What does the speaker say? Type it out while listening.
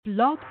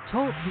Blog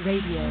Talk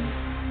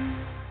Radio.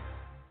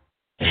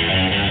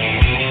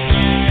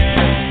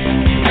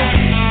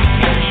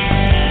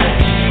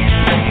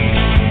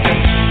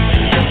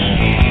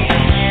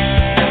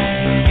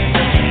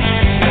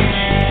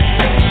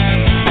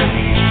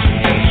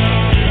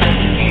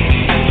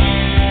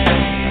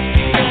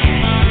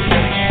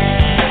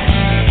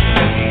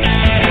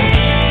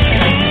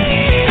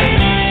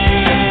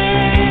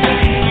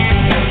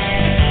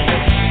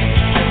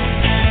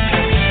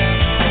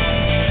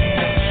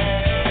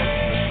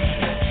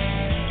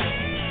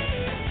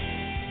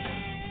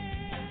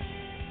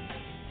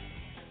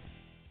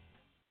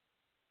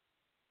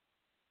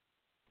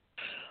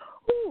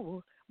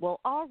 Well,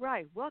 all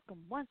right. Welcome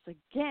once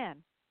again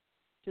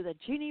to the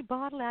genie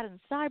bottle out in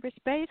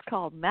cyberspace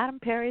called Madame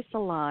Perry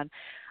Salon.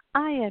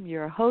 I am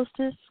your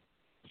hostess,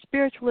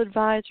 spiritual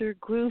advisor,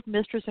 groove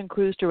mistress, and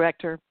cruise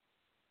director,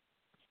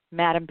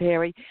 Madame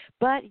Perry.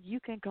 But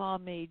you can call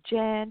me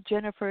Jan,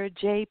 Jennifer,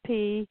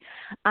 JP.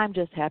 I'm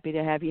just happy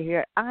to have you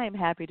here. I am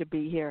happy to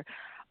be here.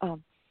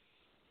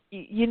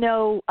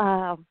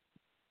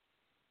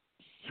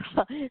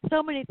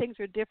 So many things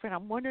are different.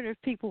 I'm wondering if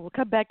people will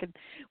come back and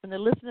when they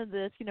listen to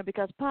this,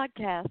 because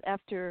podcasts,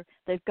 after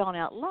they've gone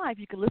out live,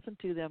 you can listen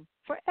to them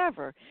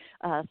forever.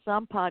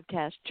 Some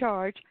podcasts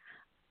charge.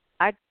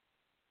 I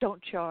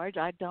don't charge.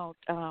 I try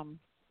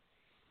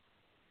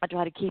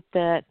to keep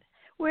that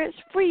where it's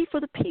free for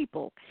the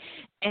people.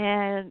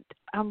 And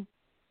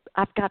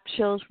I've got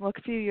shows from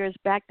a few years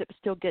back that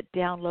still get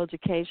downloads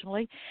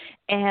occasionally.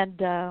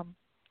 And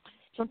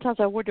sometimes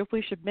I wonder if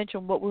we should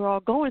mention what we're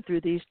all going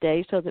through these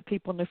days so that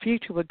people in the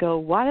future would go,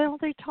 why don't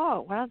they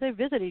talk? Why don't they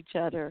visit each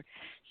other?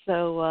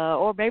 So,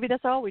 or maybe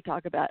that's all we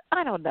talk about.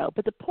 I don't know.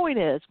 But the point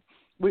is,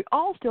 we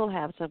all still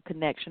have some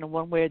connection in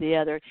one way or the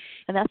other.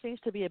 And that seems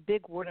to be a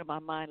big word in my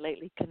mind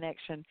lately,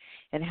 connection,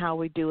 and how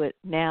we do it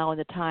now in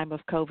the time of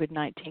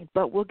COVID-19.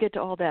 But we'll get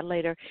to all that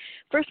later.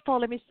 First of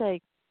all, let me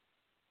say,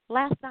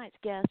 last night's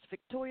guest,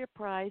 Victoria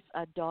Price,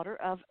 a daughter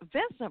of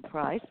Vincent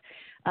Price.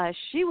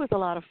 She was a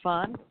lot of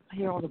fun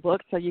here on the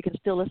book, so you can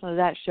still listen to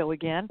that show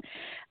again.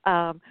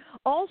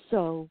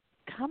 Also,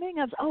 coming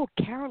up,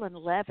 Carolyn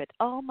Levitt.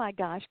 Oh, my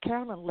gosh,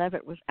 Carolyn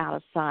Levitt was out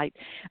of sight.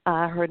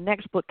 Her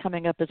next book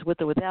coming up is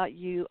With or Without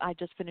You. I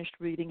just finished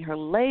reading her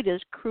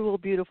latest, Cruel,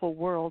 Beautiful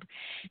World.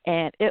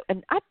 And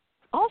I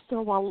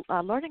also, while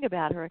learning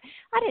about her,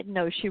 I didn't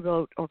know she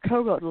wrote or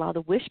co-wrote a lot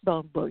of the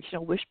Wishbone books.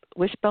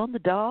 Wishbone the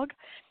dog.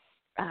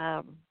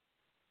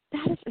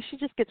 She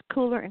just gets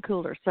cooler and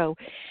cooler. So,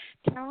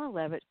 Carolyn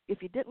Levitt,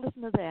 if you didn't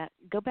listen to that,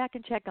 go back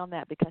and check on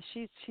that because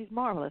she's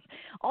marvelous.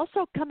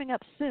 Also coming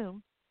up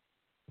soon,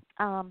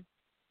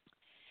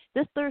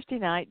 this Thursday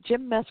night,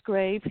 Jim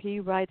Musgrave, he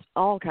writes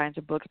all kinds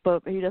of books,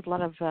 but he does a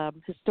lot of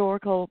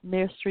historical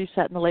mystery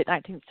set in the late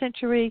 19th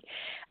century,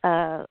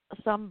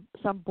 some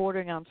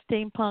bordering on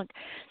steampunk.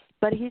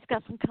 But he's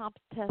got some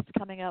contests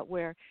coming up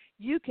where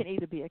you can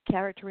either be a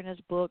character in his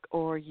book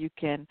or you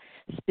can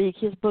speak.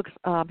 His books,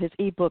 his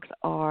e-books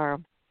are,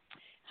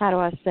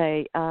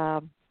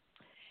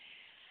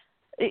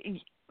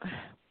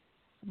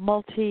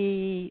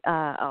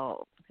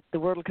 the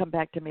word will come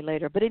back to me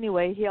later. But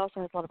anyway, he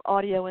also has a lot of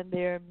audio in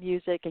there,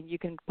 music, and you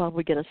can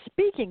probably get a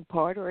speaking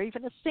part or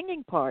even a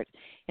singing part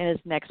in his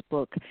next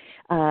book.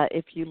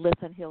 If you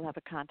listen, he'll have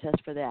a contest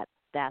for that.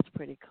 That's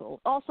pretty cool.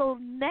 Also,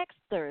 next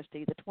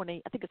Thursday, the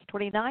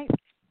 29th,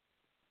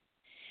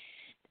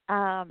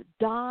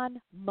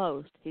 Don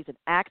Most. He's an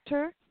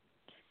actor,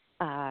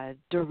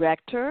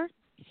 director,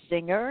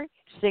 singer,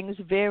 sings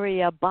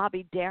very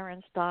Bobby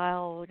Darin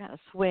style, kind of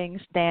swing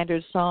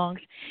standard songs.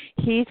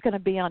 He's going to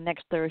be on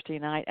next Thursday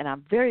night, and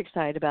I'm very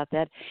excited about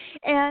that.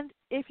 And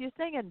if you're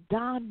thinking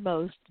Don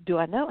Most,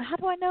 how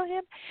do I know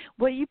him?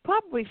 Well, you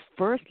probably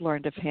first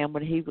learned of him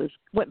when he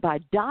went by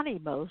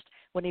Donnie Most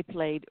when he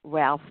played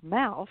Ralph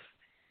Malph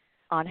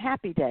on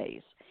Happy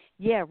Days.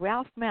 Yeah,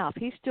 Ralph Malph.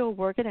 He's still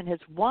working, and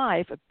his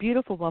wife, a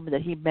beautiful woman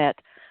that he met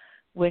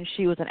when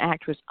she was an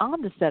actress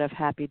on the set of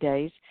Happy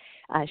Days,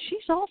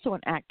 she's also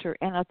an actor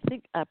and I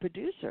think a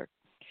producer.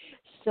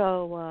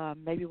 So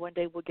maybe one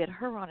day we'll get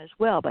her on as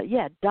well. But,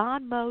 yeah,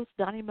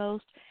 Donnie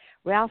Most,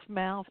 Ralph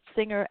Malph,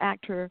 singer,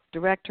 actor,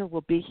 director,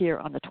 will be here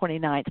on the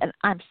 29th, and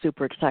I'm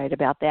super excited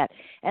about that.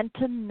 And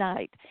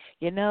tonight,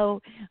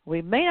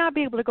 we may not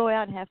be able to go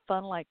out and have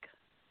fun like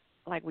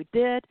we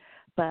did,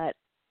 but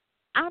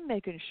I'm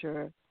making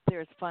sure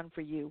there's fun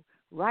for you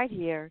right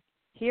here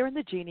in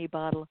the genie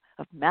bottle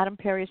of Madame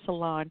Perry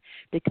Salon,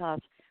 because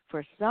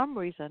for some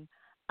reason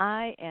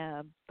I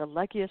am the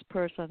luckiest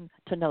person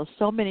to know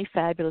so many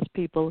fabulous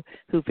people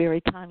who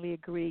very kindly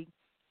agree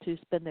to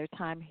spend their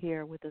time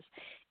here with us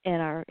in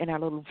our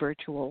little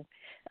virtual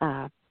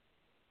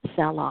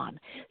salon.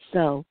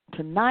 So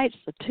tonight's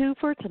the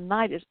twofer.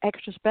 Tonight is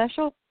extra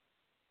special.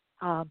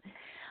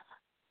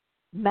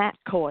 Matt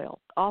Coyle,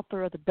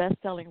 author of the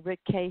best-selling Rick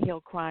Cahill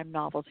crime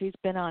novels. He's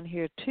been on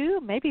here 2,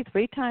 maybe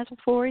 3 times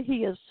before. He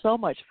is so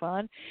much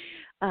fun.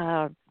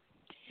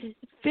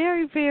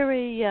 Very,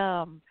 very,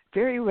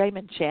 very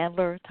Raymond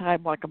Chandler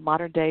type, like a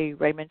modern-day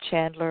Raymond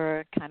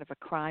Chandler, kind of a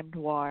crime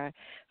noir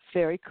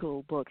very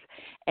cool books.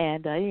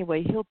 And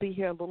anyway, he'll be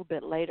here a little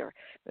bit later.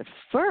 But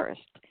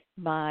first,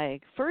 my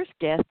first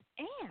guest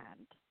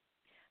and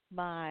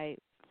my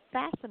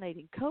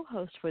fascinating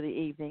co-host for the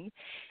evening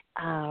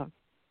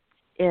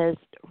is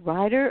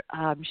writer.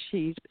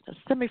 She's a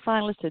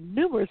semifinalist in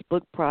numerous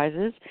book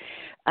prizes.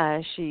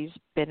 She's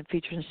been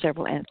featured in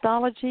several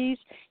anthologies.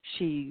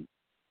 She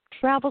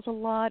travels a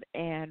lot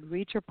and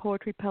reads her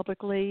poetry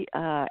publicly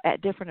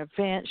at different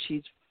events.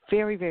 She's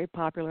very, very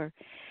popular.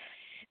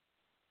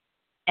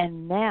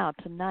 And now,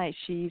 tonight,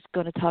 she's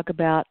going to talk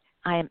about,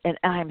 I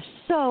am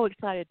so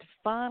excited to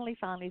finally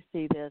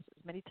see this,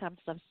 as many times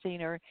as I've seen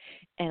her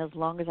and as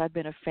long as I've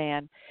been a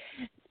fan.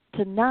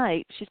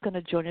 Tonight, she's going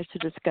to join us to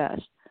discuss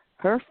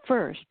her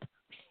first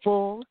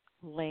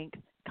full-length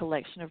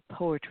collection of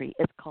poetry.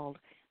 It's called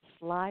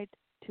Slide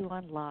to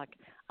Unlock.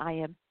 I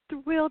am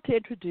thrilled to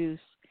introduce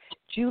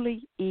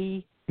Julie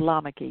E.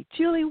 Bloemeke.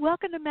 Julie,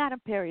 welcome to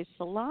Madame Perry's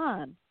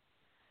Salon.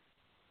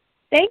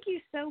 Thank you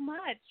so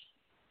much.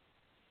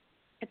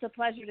 It's a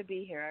pleasure to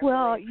be here. I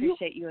really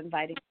appreciate you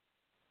inviting me.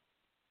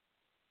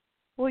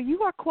 Well,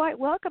 you are quite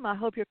welcome. I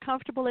hope you're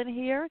comfortable in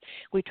here.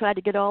 We tried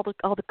to get all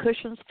the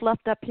cushions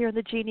fluffed up here in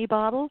the genie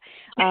bottle.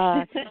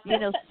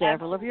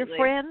 Several of your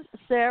friends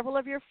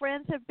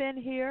have been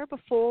here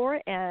before,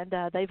 and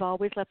they've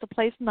always left the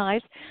place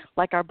nice,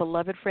 like our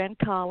beloved friend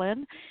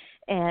Colin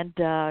and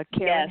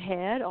Karen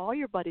Head. All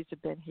your buddies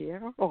have been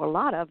here, or a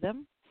lot of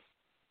them.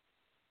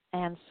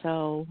 And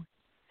so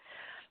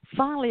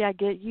finally I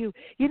get you.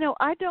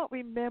 I don't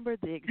remember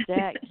the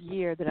exact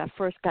year that I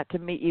first got to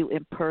meet you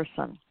in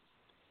person.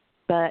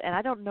 And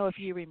I don't know if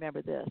you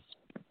remember this,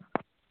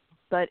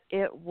 but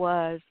it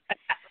was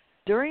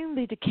during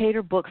the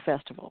Decatur Book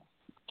Festival.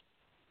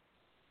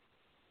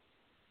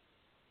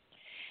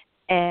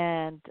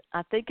 And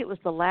I think it was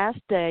the last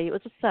day. It was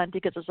a Sunday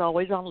because it's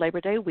always on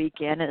Labor Day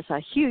weekend, and it's a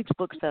huge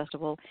book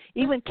festival.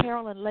 Even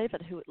Carolyn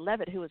Levitt, who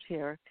was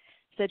here,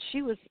 said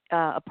she was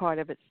a part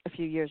of it a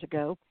few years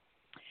ago.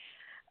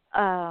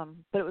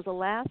 But it was the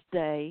last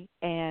day,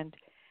 and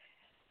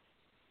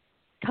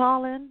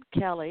Colin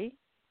Kelly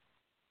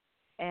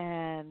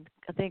and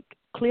I think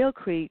Cleo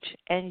Creech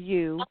and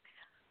you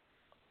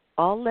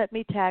all let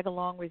me tag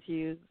along with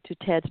you to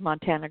Ted's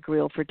Montana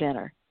Grill for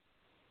dinner.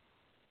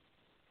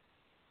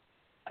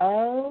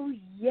 Oh,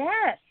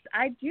 yes.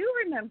 I do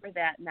remember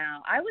that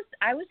now. I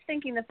was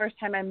thinking the first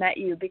time I met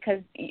you,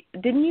 because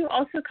didn't you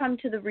also come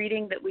to the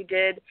reading that we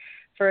did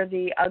for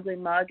the Ugly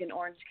Mug in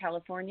Orange,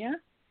 California?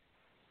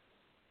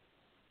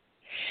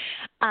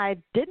 I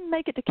didn't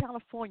make it to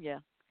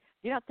California.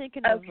 You're not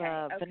thinking of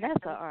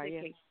Vanessa, are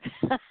you?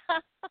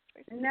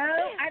 No,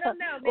 I don't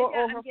know. Maybe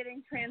I'm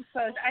getting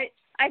transposed.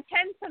 I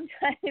tend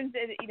sometimes,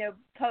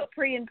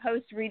 pre and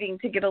post reading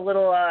to get a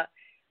little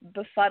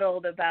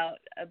befuddled about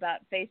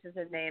faces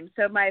and names.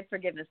 So my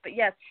forgiveness. But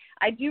yes,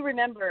 I do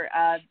remember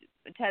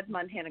Ted's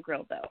Montana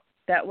Grill, though.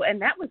 That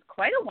was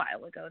quite a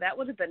while ago. That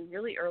would have been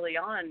really early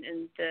on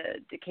in the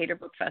Decatur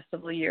Book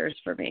Festival years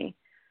for me.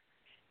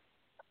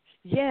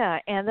 Yeah,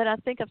 and then I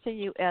think I've seen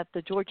you at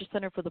the Georgia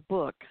Center for the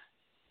Book,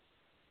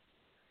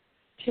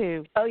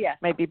 too. Oh, yeah.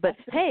 Maybe. But,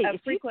 hey,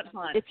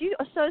 if you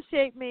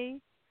associate me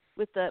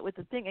with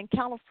the thing in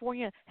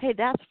California, hey,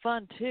 that's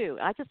fun, too.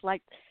 I just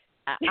like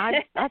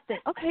I think,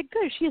 okay,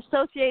 good. She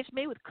associates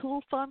me with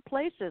cool, fun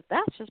places.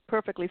 That's just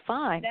perfectly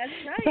fine. That's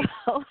right.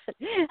 So,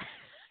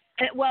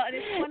 and it's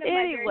one of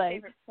my very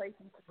favorite places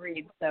to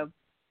read. So,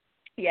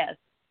 yes.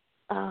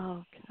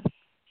 Oh, okay.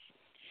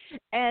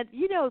 And,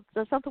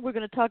 there's something we're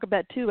going to talk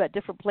about, too, at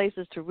different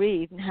places to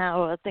read and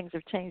how things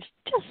have changed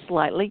just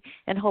slightly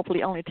and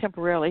hopefully only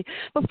temporarily.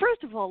 But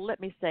first of all, let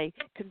me say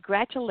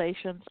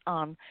congratulations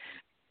on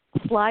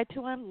Slide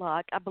to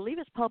Unlock. I believe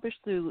it's published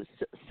through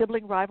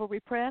Sibling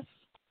Rivalry Press.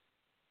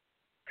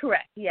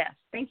 Correct, yes.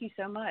 Thank you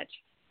so much.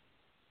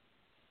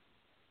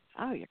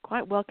 Oh, you're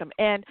quite welcome.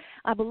 And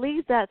I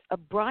believe that's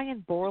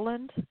Brian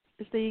Borland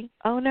is the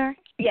owner?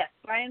 Yes,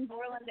 Brian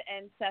Borland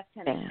and Seth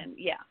Tennyson,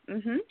 yeah.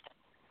 Mm-hmm.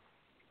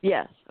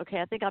 Yes.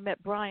 Okay. I think I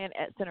met Brian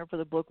at Center for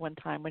the Book one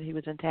time when he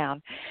was in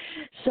town.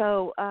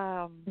 So,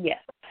 yes.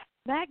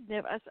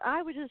 Magnificent.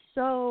 I was just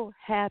so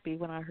happy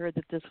when I heard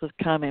that this was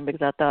coming,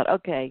 because I thought,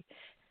 okay,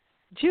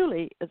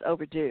 Julie is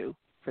overdue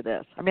for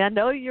this. I mean, I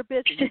know you're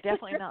busy. You're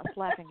definitely not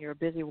slacking. You're a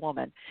busy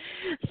woman.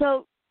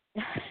 So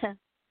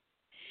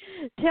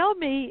tell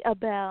me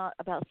about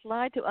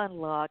Slide to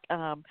Unlock.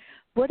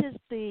 What is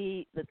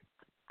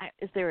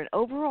is there an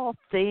overall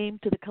theme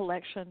to the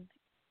collection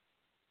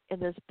in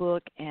this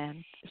book?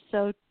 And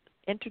so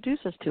introduce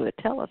us to it.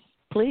 Tell us,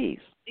 please.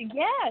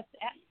 Yes,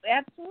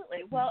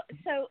 absolutely. Well,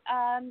 so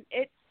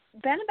it's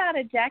been about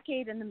a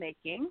decade in the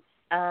making,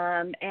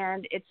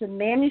 and it's a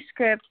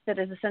manuscript that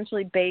is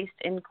essentially based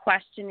in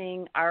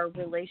questioning our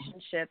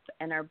relationship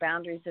and our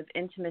boundaries of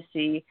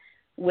intimacy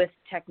with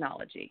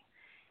technology.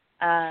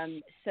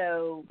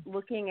 So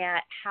looking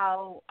at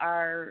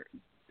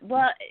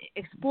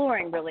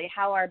exploring really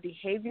how our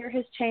behavior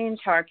has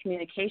changed, how our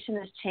communication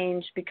has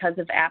changed because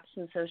of apps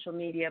and social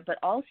media, but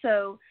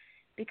also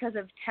because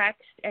of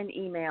text and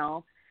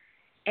email,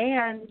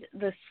 and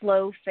the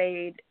slow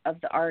fade of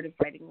the art of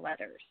writing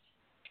letters.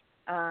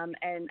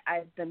 And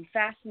I've been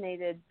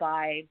fascinated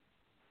by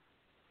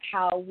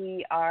how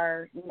we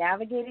are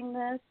navigating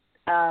this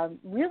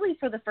really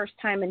for the first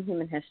time in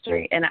human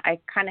history, and I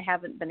kind of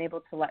haven't been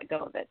able to let go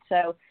of it.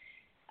 So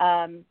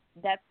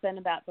that's been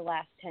about the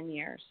last 10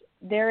 years.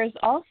 There is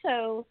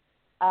also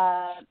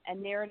a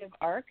narrative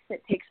arc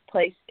that takes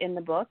place in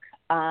the book.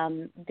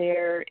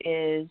 There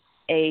is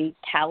a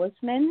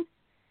talisman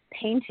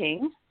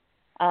painting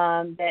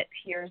that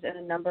appears in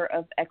a number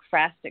of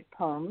ekphrastic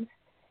poems,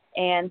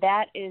 and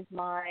that is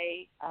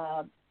my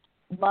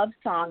love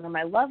song or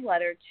my love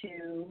letter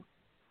to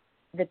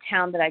the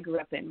town that I grew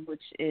up in,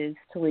 which is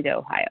Toledo,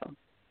 Ohio.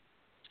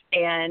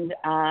 And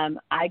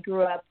I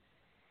grew up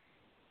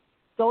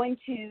going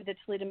to the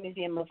Toledo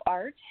Museum of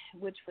Art,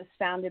 which was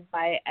founded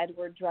by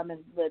Edward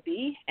Drummond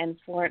Libby and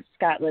Florence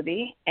Scott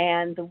Libby.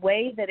 And the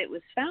way that it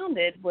was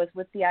founded was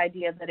with the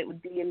idea that it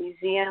would be a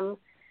museum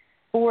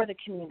for the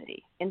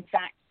community. In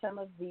fact, some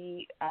of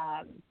the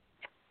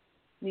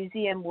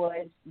museum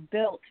was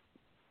built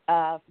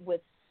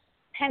with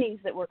pennies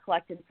that were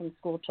collected from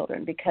school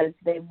children because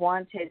they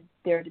wanted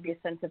there to be a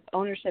sense of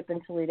ownership in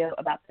Toledo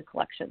about the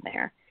collection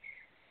there.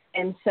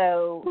 And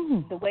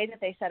so the way that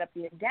they set up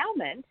the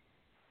endowment,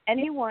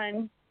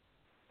 anyone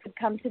could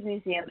come to the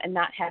museum and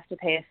not have to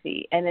pay a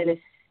fee. And it is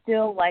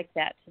still like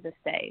that to this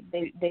day.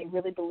 They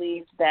really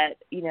believed that,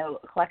 you know,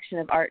 a collection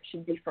of art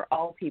should be for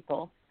all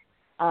people.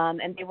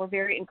 And they were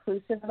very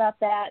inclusive about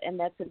that, and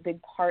that's a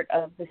big part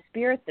of the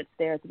spirit that's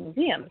there at the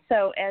museum.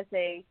 So as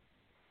a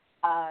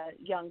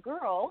young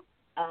girl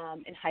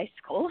in high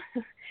school,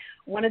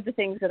 one of the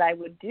things that I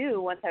would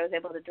do once I was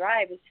able to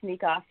drive is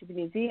sneak off to the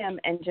museum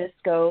and just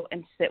go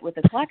and sit with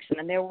the collection.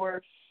 And there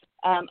were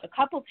a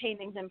couple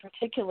paintings in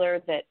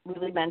particular that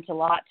really meant a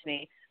lot to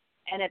me.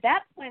 And at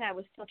that point, I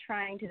was still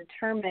trying to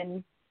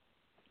determine,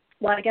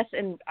 well, I guess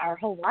in our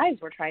whole lives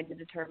we're trying to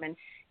determine,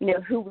 you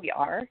know, who we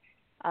are.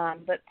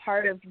 But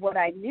part of what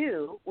I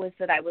knew was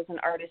that I was an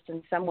artist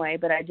in some way,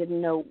 but I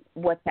didn't know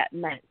what that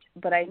meant.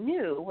 But I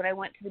knew when I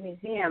went to the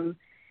museum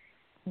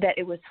that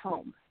it was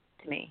home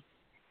to me.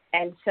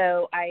 And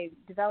so I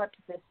developed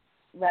this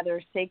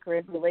rather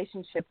sacred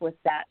relationship with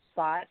that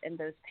spot and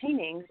those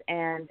paintings.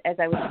 And as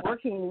I was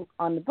working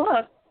on the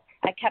book,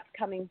 I kept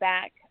coming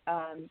back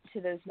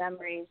to those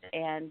memories,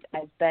 and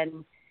I've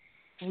been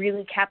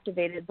really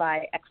captivated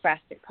by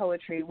ekphrastic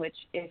poetry, which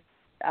if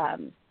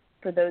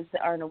for those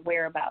that aren't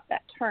aware about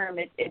that term,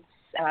 it's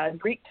a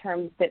Greek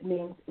term that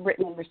means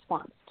written in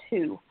response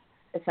to,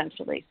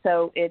 essentially.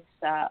 So it's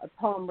a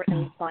poem written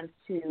in response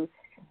to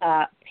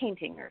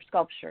painting or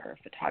sculpture or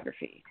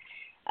photography.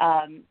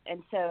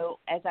 And so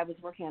as I was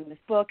working on this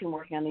book and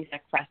working on these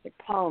ekphrastic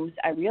poems,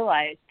 I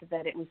realized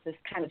that it was this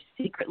kind of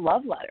secret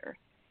love letter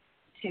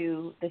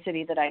to the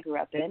city that I grew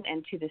up in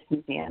and to this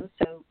museum.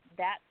 So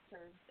that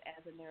serves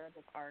as a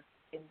narrative arc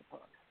in the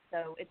book.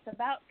 So it's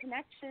about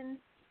connection,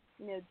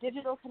 you know,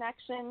 digital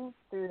connection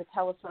through the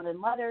telephone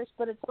and letters,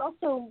 but it's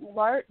also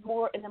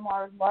more in a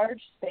more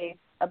large space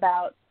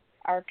about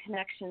our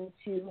connection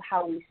to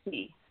how we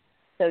see.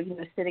 So, you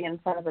know, sitting in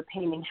front of a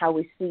painting, how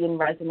we see and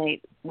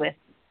resonate with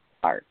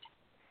art.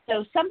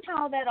 So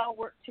somehow that all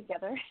worked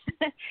together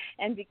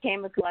and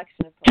became a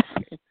collection of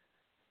poetry.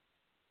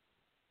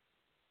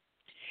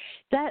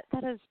 That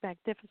is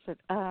magnificent,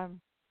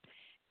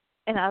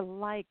 and I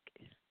like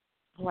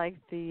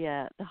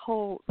the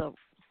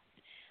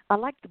I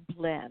like the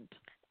blend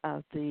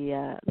of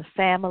the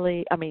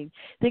family. I mean,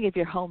 think of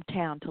your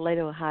hometown,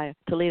 Toledo,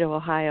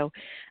 Ohio.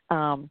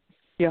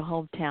 Your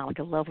hometown, like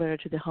a love letter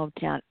to the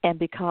hometown, and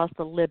because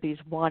the Libbys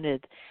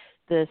wanted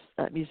this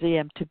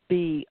museum to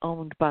be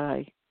owned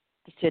by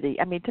the city.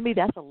 I mean, to me,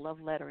 that's a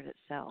love letter in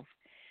itself.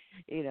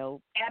 You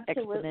know,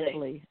 absolutely.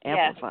 Exponentially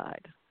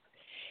amplified.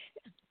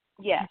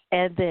 Yes.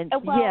 And then,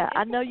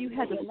 I know you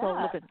had the soul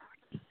of it.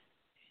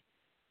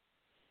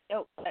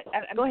 Oh,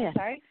 I'm Go ahead.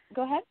 Sorry.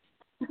 Go ahead.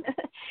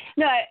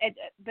 No,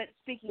 but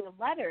speaking of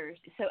letters,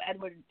 so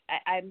Edward,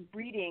 I'm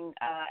reading,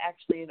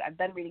 actually, I've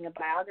been reading a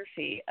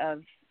biography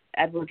of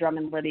Edward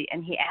Drummond Libby,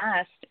 and he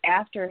asked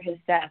after his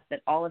death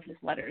that all of his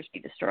letters be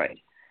destroyed.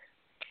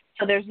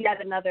 So there's yet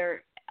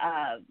another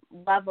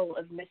level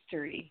of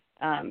mystery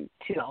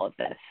to all of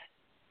this.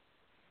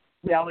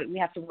 We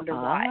have to wonder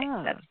why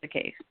that's the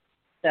case.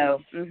 So,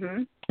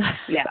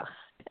 yeah.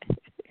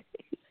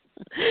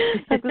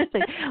 I was going to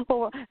say,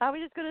 well, I was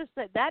just going to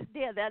say that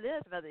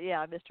is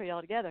another mystery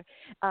altogether.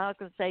 I was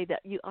going to say that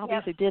you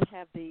obviously did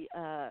have the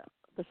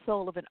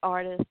soul of an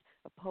artist,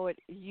 a poet.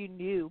 You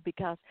knew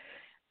because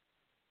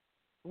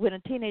when a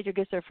teenager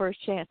gets their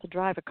first chance to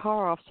drive a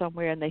car off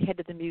somewhere and they head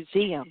to the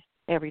museum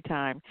every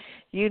time,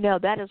 you know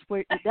that is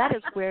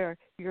where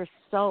your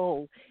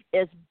soul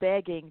is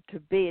begging to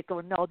be. It's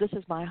going, no, this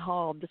is my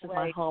home. This is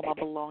my home. I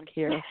belong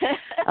here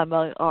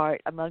among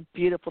art, among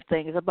beautiful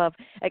things, above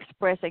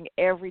expressing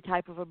every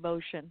type of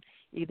emotion,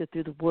 either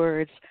through the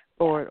words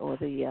or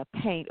the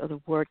paint or the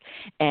work,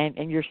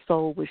 and your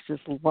soul was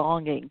just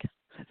longing,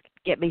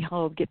 get me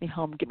home, get me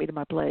to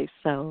my place.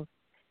 So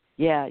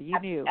Yeah, you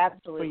knew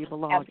absolutely where you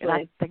belonged.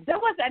 Absolutely.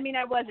 And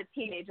I was a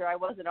teenager. I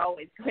wasn't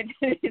always going to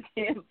the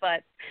museum,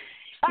 but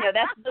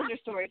those are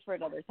stories for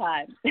another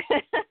time.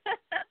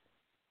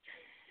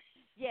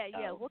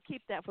 Yeah, we'll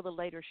keep that for the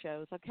later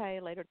shows, okay?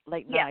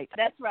 Late yeah, night.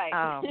 That's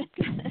right.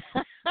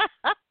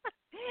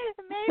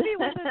 Maybe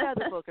with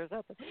another book or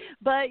something.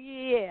 But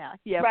yeah.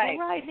 Right.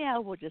 For right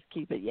now, we'll just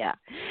keep it. Yeah.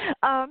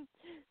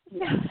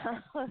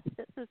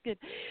 This is good.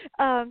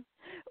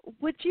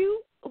 Would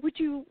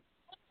you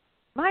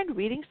mind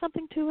reading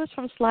something to us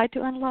from Slide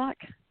to Unlock?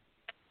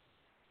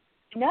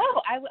 No,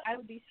 I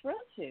would be thrilled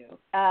to.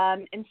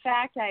 In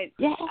fact, I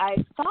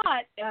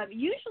thought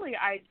usually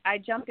I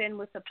jump in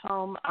with a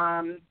poem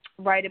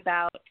right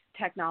about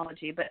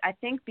technology, but I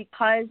think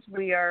because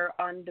we are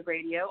on the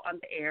radio, on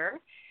the air,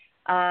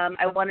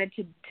 I wanted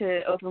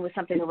to open with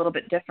something a little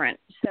bit different.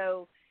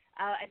 So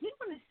I did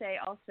want to say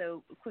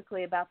also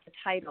quickly about the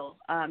title,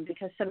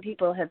 because some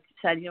people have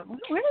said,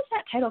 where does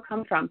that title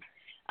come from?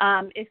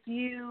 If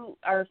you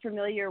are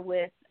familiar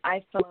with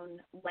iPhone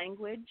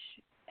language,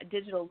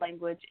 digital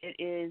language, it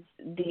is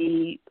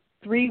the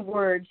 3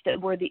 words that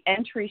were the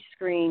entry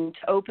screen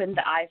to open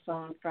the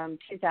iPhone from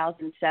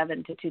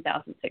 2007 to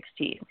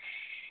 2016.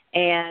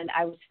 And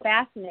I was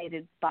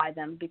fascinated by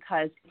them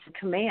because it's a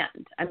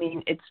command. I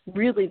mean, it's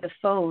really the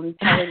phone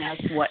telling us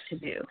what to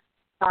do.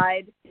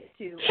 Slide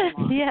to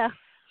unlock. Yeah.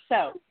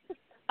 So,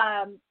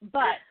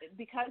 but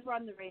because we're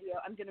on the radio,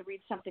 I'm going to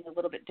read something a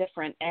little bit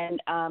different. And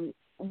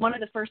one of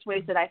the first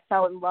ways that I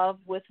fell in love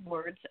with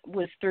words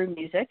was through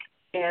music.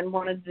 And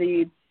one of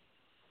the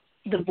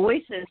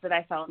voices that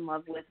I fell in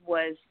love with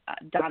was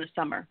Donna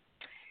Summer.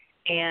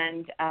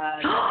 And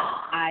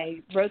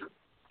I wrote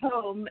the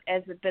poem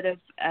as a bit of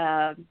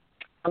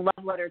a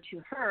love letter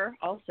to her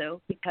also,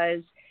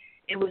 because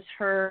it was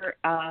her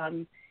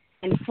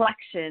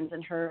inflections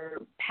and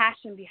her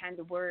passion behind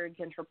the words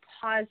and her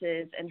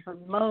pauses and her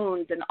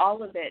moans and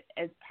all of it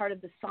as part of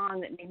the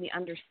song that made me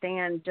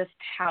understand just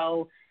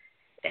how,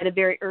 at a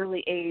very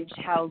early age,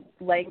 how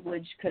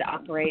language could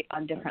operate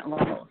on different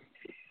levels.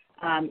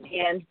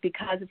 And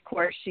because, of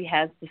course, she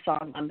has the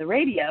song on the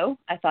radio,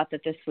 I thought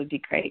that this would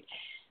be great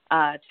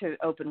to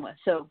open with.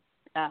 So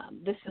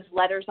this is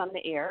Letters on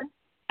the Air,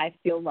 I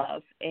Feel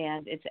Love,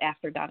 and it's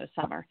after Donna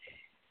Summer.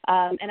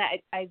 And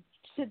I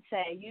should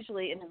say,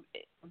 usually in a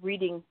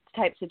reading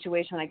type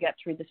situation, when I get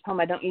to read this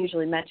poem, I don't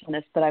usually mention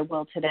this, but I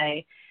will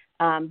today.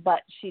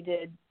 But she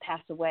did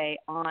pass away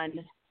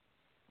on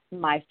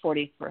my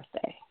 40th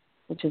birthday,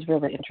 which is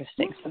really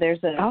interesting. So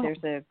there's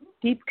a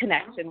deep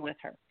connection with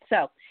her.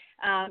 So,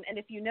 and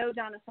if you know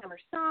Donna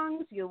Summer's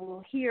songs, you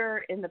will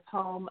hear in the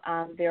poem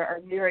there are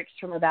lyrics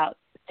from about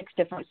 6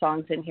 different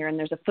songs in here, and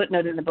there's a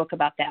footnote in the book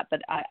about that,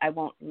 but I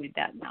won't read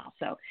that now.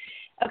 So,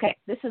 okay,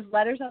 this is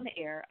Letters on the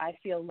Air, I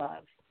Feel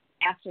Love,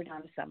 after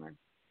Donna Summer.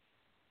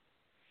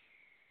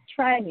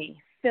 Try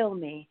me, fill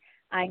me,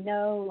 I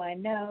know,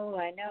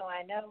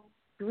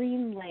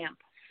 green lamp,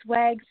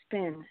 swag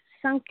spin,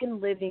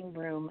 sunken living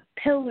room,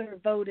 pillar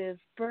votive,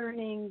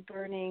 burning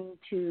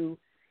to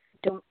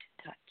don't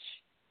touch.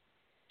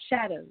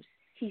 Shadows,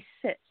 he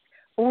sits,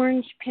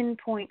 orange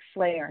pinpoint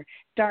flare,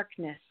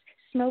 darkness,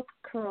 smoke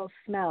curl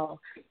smell.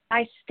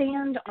 I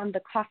stand on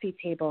the coffee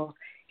table.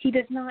 He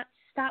does not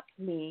stop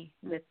me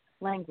with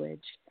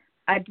language.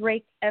 I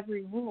break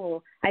every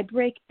rule. I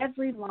break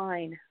every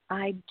line.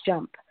 I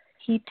jump.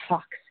 He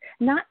talks,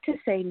 not to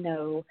say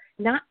no,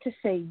 not to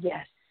say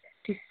yes,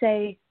 to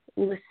say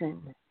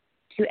listen,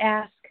 to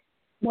ask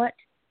what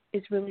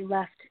is really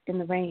left in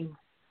the rain.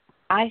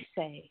 I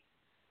say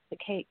the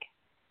cake.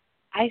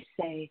 I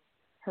say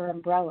her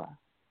umbrella.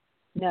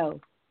 No.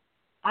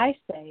 I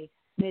say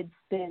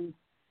mid-spin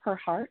her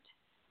heart.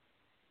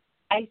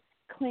 I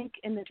clink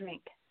in the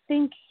drink.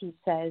 Think, he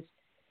says,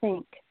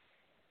 think.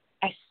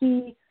 I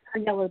see her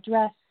yellow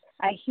dress.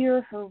 I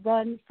hear her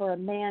run for a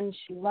man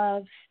she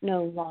loves.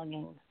 No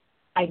longing.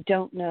 I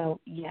don't know,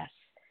 yes.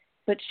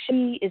 But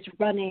she is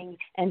running,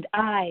 and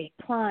I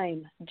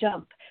climb,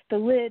 jump. The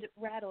lid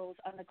rattles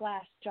on the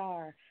glass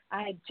jar.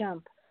 I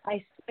jump.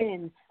 I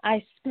spin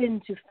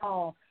to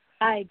fall.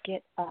 I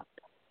get up.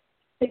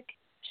 Thick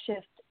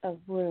shift of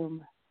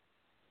room.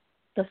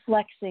 The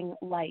flexing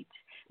light.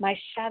 My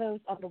shadows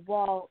on the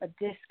wall, a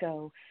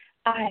disco.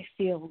 I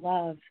feel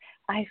love.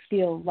 I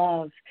feel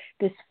love.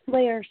 This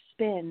flare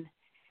spin.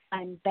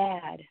 I'm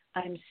bad.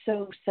 I'm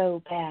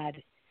so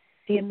bad.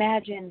 The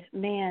imagined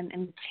man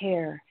in the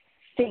chair.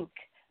 Think.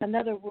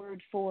 Another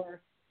word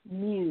for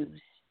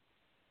muse.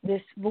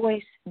 This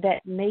voice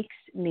that makes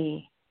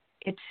me.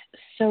 It's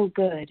so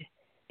good.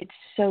 It's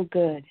so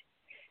good.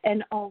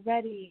 And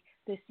already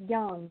this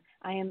young,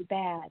 I am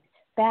bad.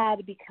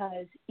 Bad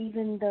because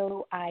even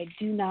though I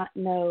do not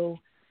know,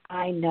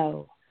 I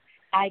know.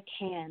 I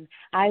can.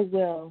 I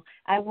will.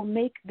 I will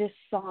make this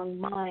song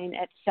mine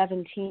at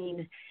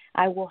 17.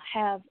 I will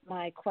have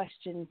my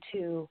question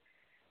too.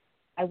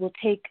 I will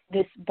take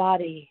this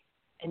body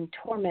and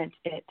torment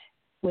it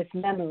with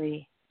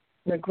memory,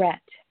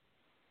 regret.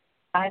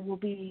 I will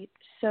be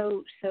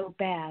so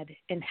bad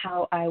in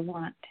how I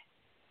want.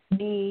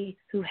 Me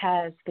who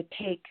has the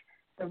cake,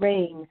 the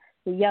rain,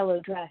 the yellow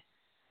dress,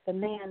 the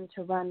man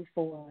to run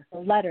for, the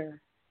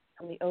letter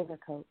from the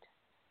overcoat.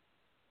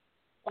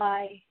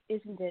 Why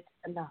isn't it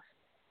enough?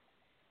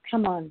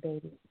 Come on,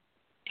 baby,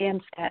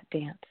 dance that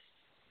dance.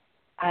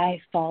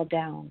 I fall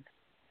down.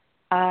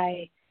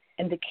 I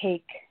and the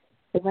cake,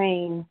 the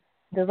rain,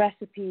 the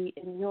recipe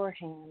in your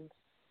hands,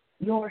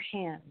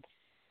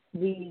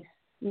 these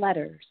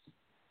letters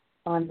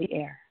on the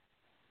air.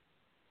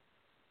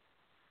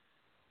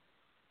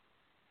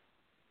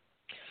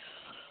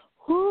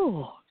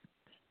 Ooh.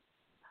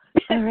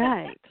 All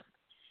right.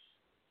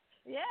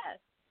 Yes.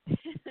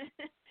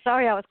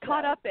 Sorry, I was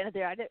caught up in it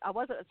there. I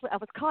was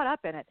caught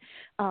up in it.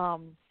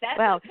 That's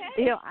well,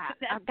 okay.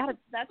 I've got to.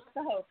 That's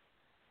the hope.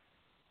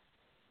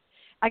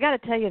 I got to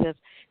tell you this.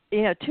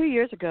 2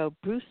 years ago,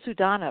 Bruce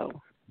Sudano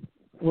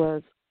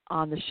was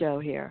on the show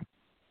here,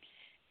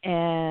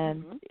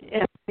 and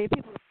people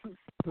know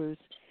Bruce.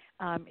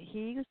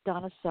 He was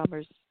Donna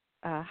Summer's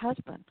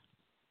husband.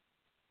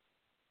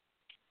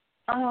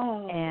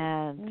 Oh,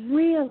 and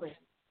really?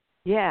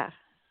 Yeah,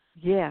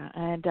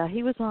 and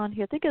he was on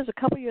here. I think it was a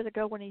couple years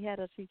ago when he had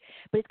but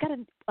he's got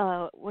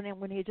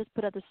when he just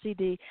put out the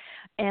CD,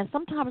 and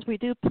sometimes we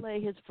do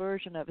play his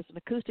version of it's an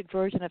acoustic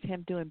version of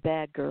him doing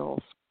Bad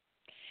Girls,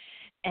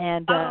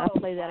 and I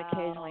play that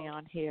occasionally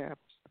on here.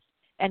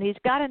 And he's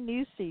got a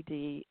new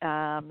CD,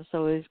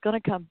 so he's going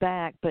to come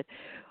back. But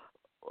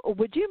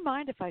would you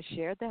mind if I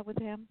shared that with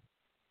him?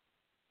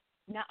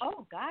 No,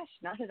 oh gosh,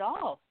 not at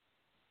all.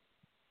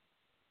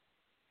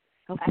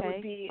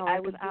 Okay.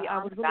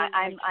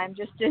 I'm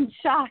just in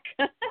shock.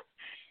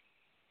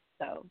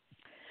 So.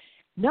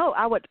 No,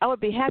 I would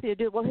be happy to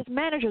do it. Well, his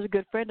manager's a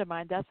good friend of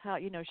mine. That's how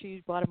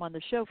she brought him on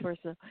the show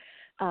first.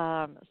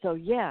 So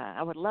yeah,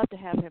 I would love to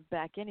have him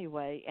back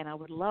anyway, and I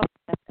would love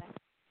to have back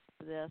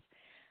for this.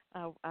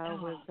 I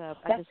was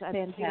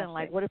feeling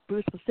like, what if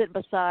Bruce was sitting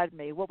beside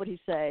me? What would he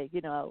say?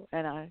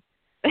 And I.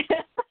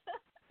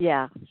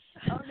 Yeah.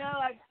 Oh no,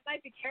 I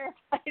might be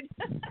terrified.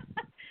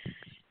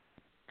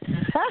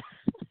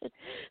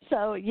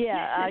 So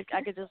yeah,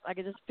 I could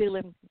just feel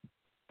him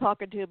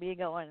talking to me,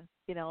 going,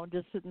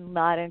 just sitting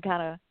nodding,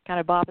 kind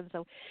of bopping.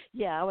 So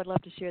yeah, I would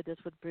love to share this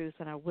with Bruce,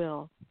 and I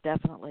will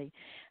definitely.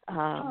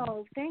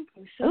 Thank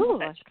you so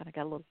much. I just kind of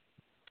got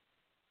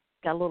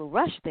a little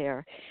rush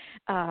there.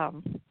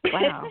 Wow,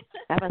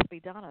 that must be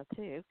Donna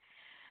too.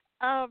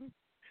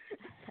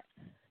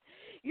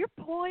 Your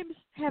poems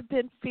have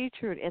been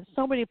featured in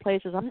so many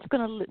places. I'm just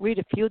going to read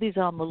a few of these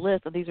on the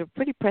list, and these are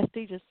pretty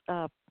prestigious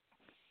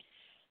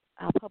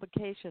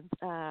publications.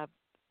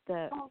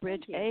 The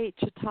Bridge 8,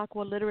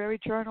 Chautauqua Literary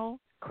Journal,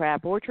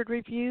 Crab Orchard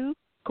Review,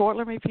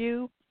 Cortland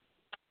Review.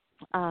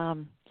 Let's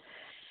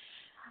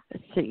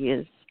see,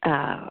 is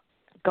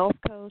Gulf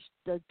Coast,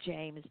 the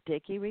James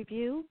Dickey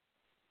Review.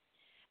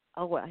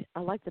 Oh, I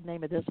like the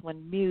name of this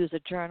one, Muse, a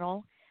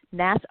journal.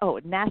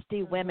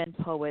 Nasty Women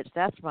Poets.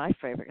 That's my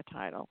favorite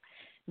title.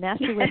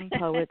 Nasty Women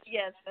Poets.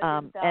 Yes,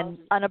 an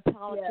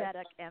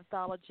unapologetic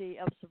anthology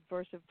of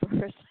subversive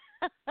verse.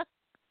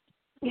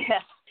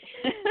 Yes.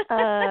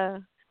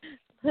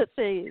 Let's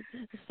see,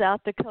 South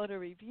Dakota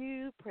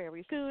Review,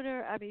 Prairie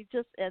Schooner. I mean,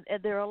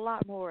 and there are a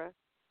lot more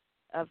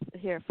of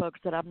here, folks,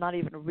 that I'm not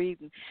even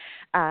reading.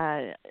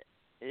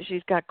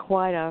 She's got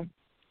quite a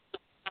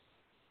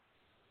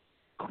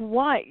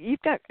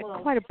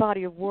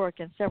body of work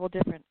in several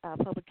different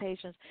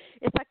publications.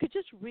 If I could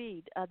just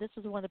read, this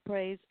is one of the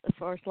praise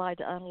for Slide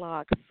to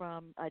Unlock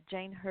from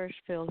Jane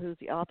Hirschfield, who's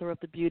the author of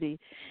The Beauty.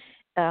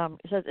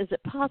 It says, is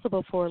it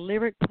possible for a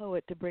lyric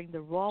poet to bring the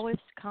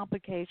rawest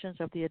complications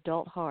of the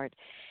adult heart,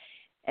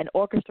 an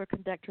orchestra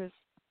conductor's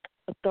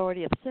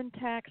authority of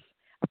syntax,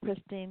 a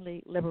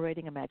pristinely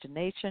liberating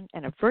imagination,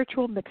 and a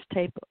virtual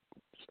mixtape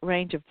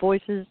range of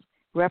voices,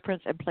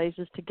 reference, and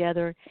places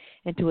together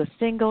into a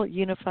single,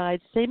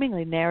 unified,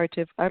 seemingly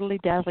narrative, utterly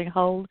dazzling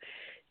whole?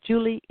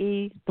 Julie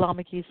E.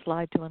 Bloemeke's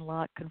Slide to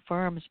Unlock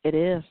confirms it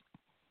is.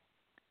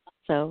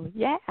 So,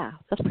 yeah,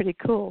 that's pretty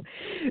cool.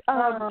 If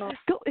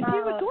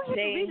you would go ahead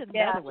and read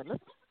another one.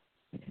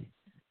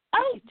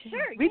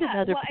 Sure. Read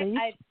another, well, please.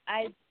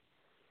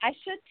 I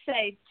should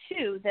say,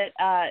 too, that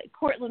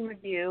Cortland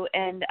Review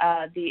and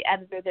the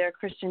editor there,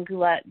 Christian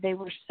Goulet, they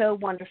were so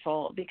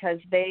wonderful because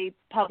they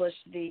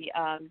published the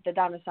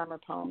Donna Summer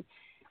poem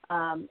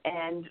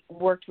and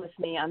worked with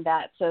me on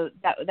that. So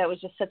that was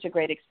just such a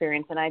great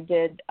experience, and I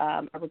did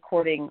a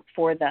recording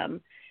for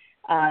them.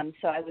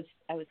 So I was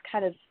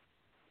kind of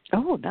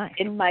nice.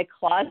 in my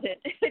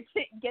closet,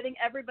 getting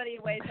everybody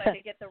away so I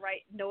could get the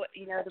right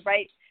the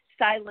right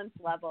silence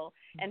level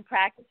and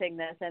practicing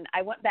this. And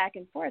I went back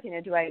and forth.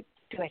 Do I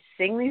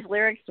sing these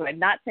lyrics? Do I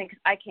not sing? 'Cause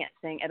I can't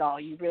sing at all.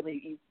 You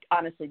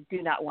honestly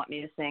do not want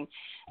me to sing.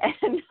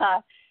 And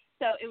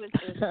so it was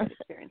a good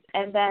experience.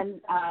 And then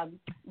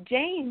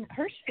Jane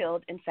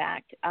Hirschfield, in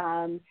fact,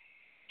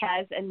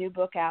 has a new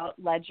book out,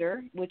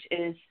 Ledger, which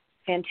is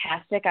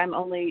fantastic. I'm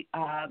only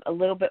a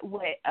little bit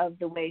of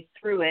the way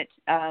through it.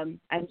 I'm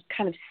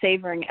kind of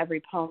savoring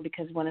every poem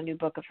because when a new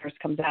book of hers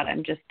comes out,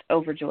 I'm just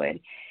overjoyed.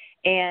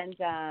 And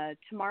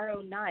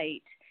tomorrow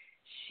night,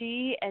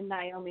 she and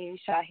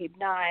Naomi Shahib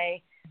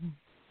Nye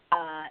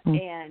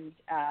and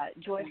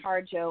Joy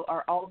Harjo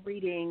are all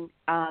reading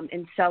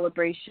in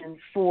celebration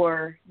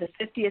for the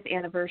 50th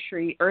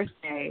anniversary Earth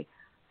Day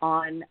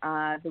on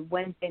the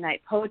Wednesday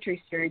night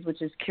poetry series,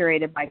 which is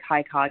curated by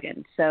Kai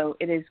Coggin. So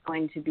it is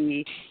going to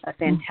be a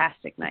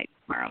fantastic night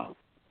tomorrow.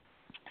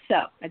 So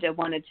I just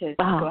wanted to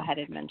go ahead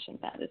and mention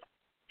that.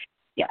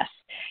 Yes.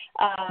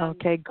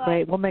 Okay,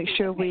 great. We'll make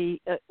sure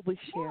we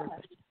share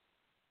it.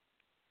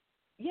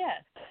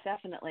 Yes,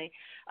 definitely.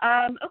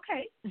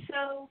 Okay,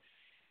 so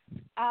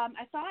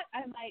I thought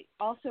I might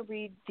also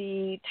read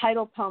the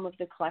title poem of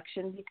the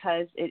collection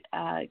because it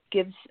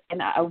gives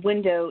a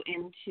window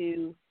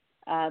into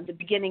the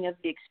beginning of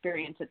the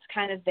experience. It's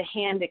kind of the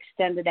hand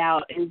extended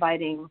out,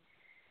 inviting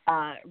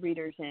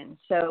readers in.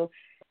 So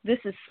this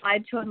is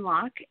Slide to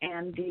Unlock,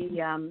 and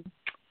the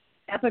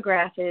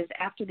epigraph is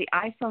after the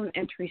iPhone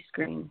entry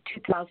screen,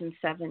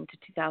 2007 to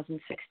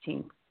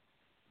 2016.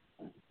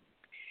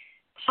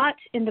 Caught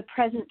in the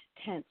present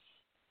tense,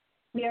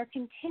 we are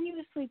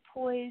continuously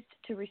poised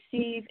to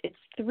receive its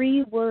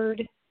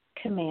 3-word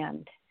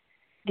command,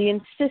 the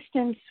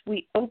insistence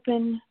we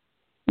open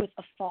with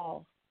a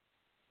fall.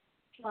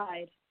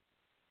 Slide.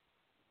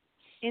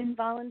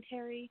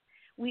 Involuntary,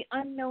 we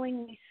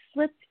unknowingly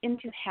slip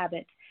into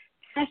habit,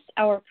 press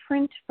our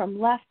print from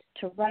left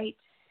to right,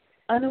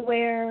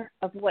 unaware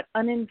of what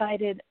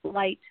uninvited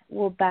light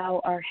will bow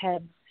our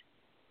heads.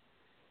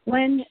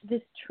 When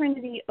this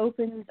trinity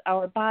opens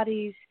our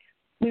bodies,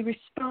 we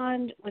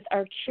respond with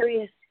our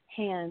curious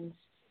hands.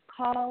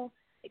 Call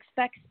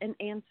expects an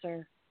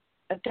answer,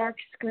 a dark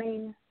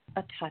screen,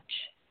 a touch.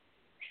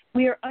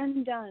 We are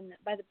undone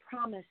by the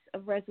promise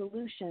of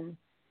resolution,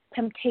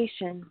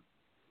 temptation.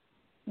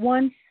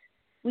 Once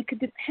we could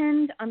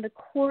depend on the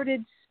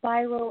corded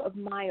spiral of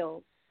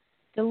miles,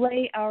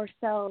 delay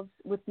ourselves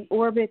with the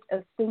orbit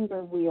of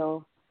finger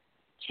wheel,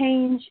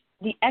 change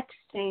the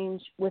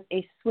exchange with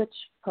a switch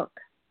hook.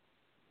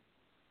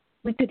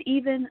 We could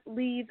even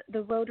leave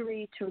the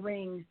rotary to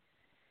ring,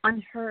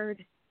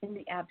 unheard in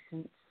the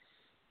absence.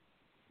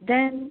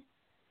 Then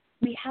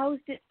we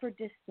housed it for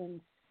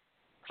distance,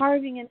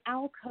 carving an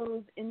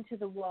alcove into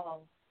the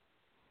wall.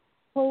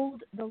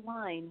 Hold the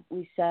line,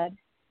 we said.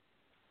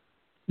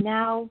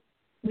 Now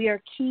we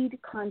are keyed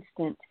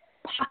constant,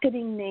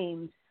 pocketing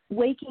names,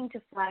 waking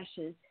to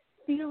flashes,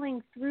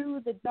 feeling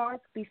through the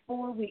dark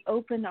before we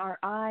open our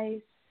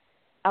eyes,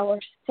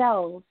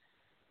 ourselves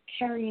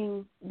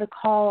carrying the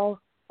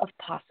call of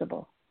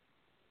possible.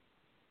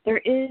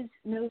 There is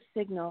no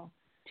signal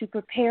to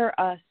prepare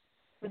us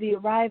for the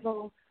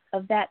arrival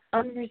of that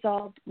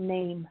unresolved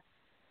name,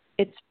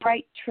 its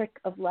bright trick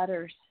of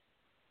letters.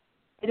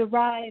 It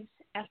arrives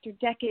after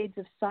decades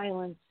of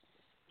silence,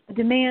 a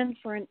demand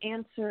for an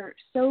answer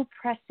so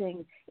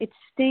pressing it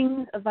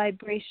stings a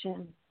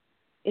vibration,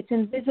 its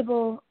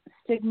invisible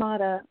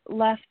stigmata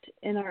left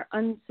in our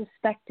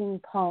unsuspecting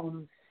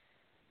palms,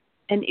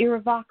 an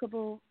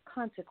irrevocable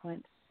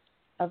consequence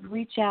of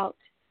reach out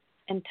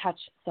and touch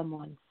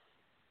someone.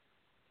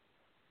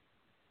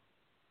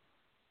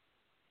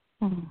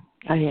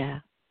 Oh, yeah.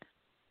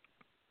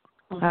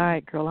 All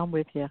right, girl, I'm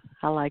with you.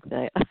 I like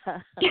that.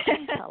 I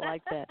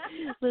like that.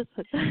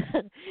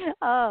 Listen.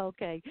 Oh,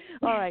 okay.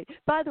 All right.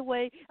 By the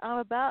way,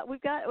 we're about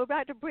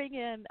to bring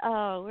in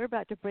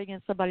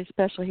somebody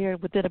special here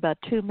within about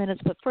 2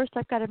 minutes. But first,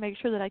 I've got to make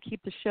sure that I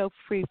keep the show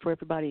free for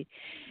everybody,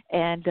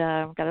 and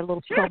I've got a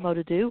little promo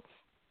to do.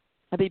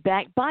 I'll be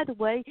back. By the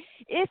way,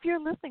 if you're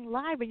listening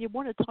live and you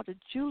want to talk to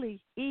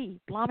Julie E.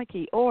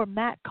 Bloemeke or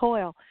Matt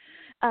Coyle,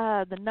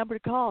 the number to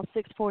call,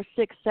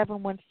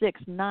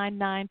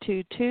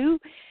 646-716-9922.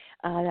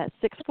 That's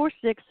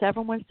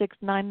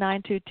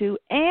 646-716-9922.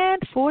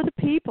 And for the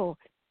people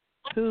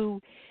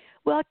who,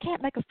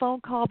 can't make a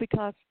phone call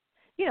because,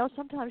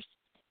 sometimes,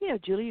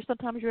 Julie,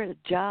 sometimes you're at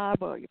a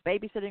job or you're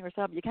babysitting or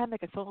something. You can't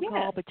make a phone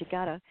call, but you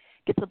got to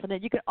get something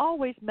in. You can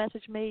always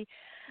message me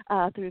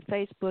through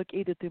Facebook,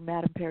 either through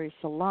Madame Perry's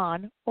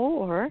Salon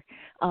or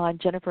on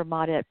Jennifer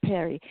Maudette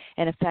Perry.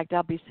 And, in fact,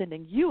 I'll be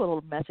sending you a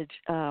little message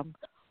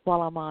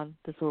while I'm on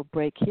this little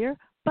break here.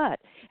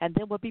 And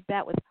then we'll be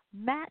back with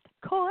Matt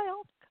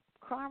Coyle,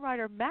 crime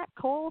writer Matt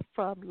Coyle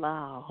from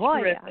La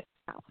Jolla,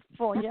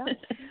 California.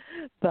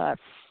 but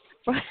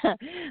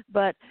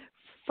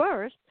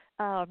first,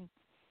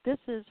 this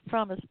is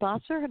from a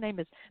sponsor. Her name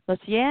is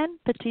Lucienne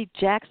Petit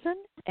Jackson,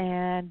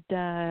 and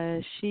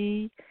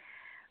she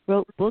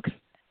wrote a book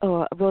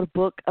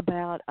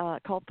about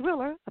called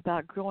Thriller,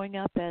 about growing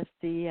up as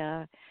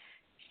the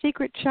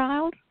secret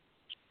child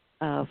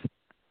of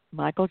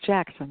Michael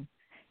Jackson.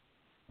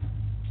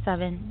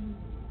 Saben,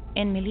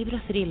 en mi libro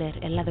thriller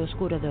El lado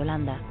oscuro de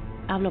Holanda,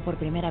 hablo por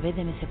primera vez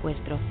de mi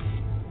secuestro.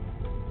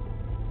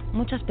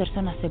 Muchas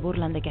personas se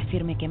burlan de que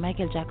afirme que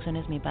Michael Jackson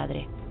es mi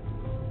padre.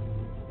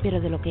 Pero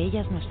de lo que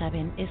ellas no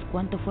saben es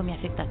cuánto fue mi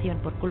afectación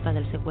por culpa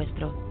del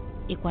secuestro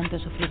y cuánto he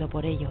sufrido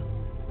por ello.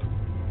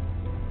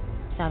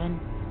 Saben,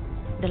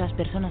 de las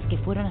personas que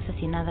fueron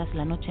asesinadas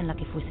la noche en la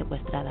que fui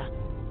secuestrada.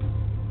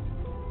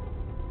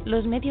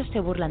 Los medios se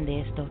burlan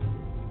de esto,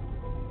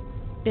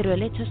 pero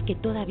el hecho es que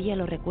todavía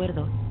lo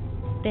recuerdo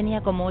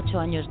Tenía como 8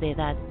 años de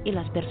edad y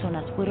las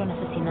personas fueron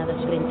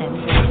asesinadas frente a mí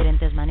de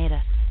diferentes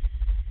maneras.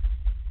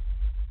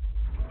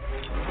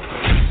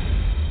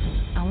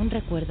 Aún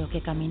recuerdo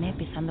que caminé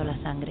pisando la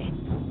sangre.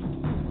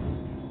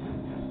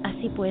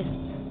 Así pues,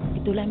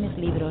 titulé mis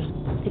libros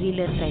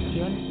Thriller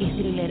Traición y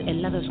Thriller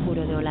El lado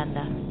oscuro de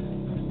Holanda.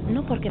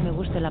 No porque me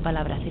guste la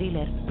palabra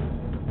thriller,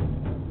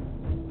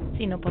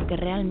 sino porque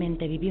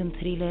realmente viví un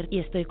thriller y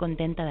estoy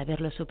contenta de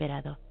haberlo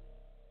superado.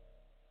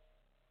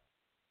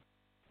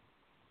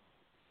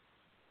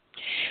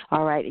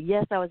 All right.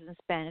 Yes, I was in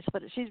Spanish,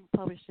 but she's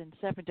published in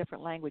 7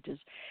 different languages,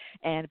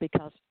 and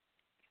because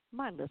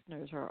my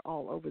listeners are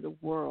all over the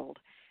world,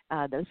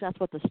 that's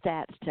what the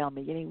stats tell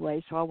me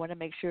anyway, so I want to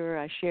make sure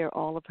I share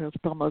all of her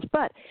promos.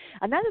 But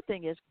another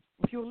thing is,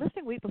 if you were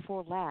listening week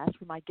before last,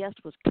 my guest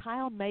was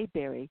Kyle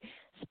Mayberry,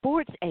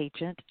 sports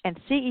agent and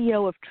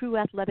CEO of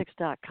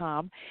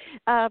TruAthletix.com.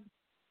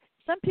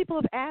 Some people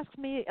have asked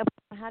me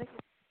about how to get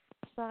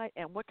site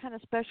and what kind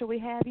of special we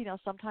have. You know,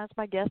 sometimes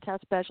my guests have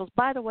specials.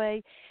 By the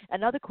way,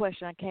 another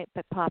question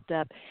that popped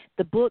up,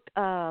 the book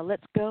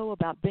Let's Go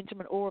about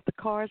Benjamin Orr of the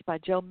Cars by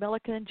Joe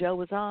Milliken. Joe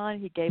was on.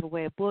 He gave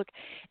away a book.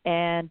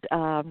 And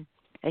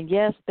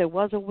yes, there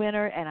was a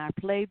winner, and I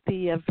played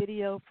the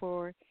video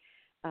for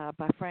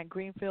by Frank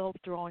Greenfield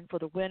drawing for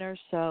the winner.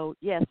 So,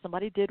 yes,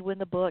 somebody did win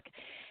the book.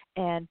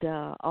 And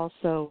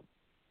also,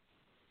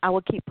 I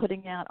will keep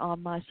putting out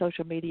on my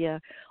social media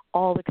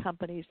all the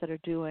companies that are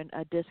doing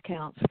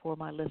discounts for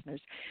my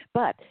listeners.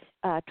 But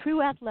Tru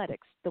Athletix,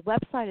 the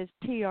website is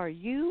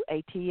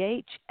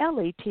TruAthletix,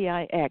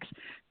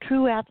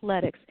 Tru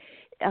Athletix.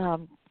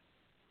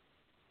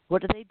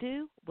 What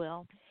do?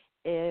 Well,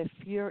 if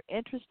you're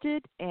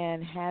interested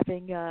in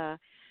having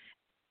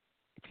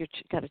if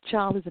you've got a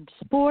child who's into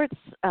sports,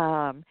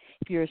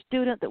 if you're a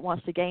student that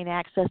wants to gain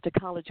access to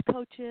college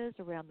coaches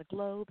around the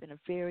globe in a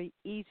very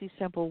easy,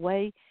 simple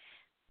way,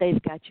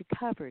 they've got you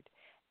covered.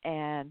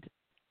 And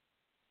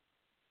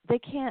they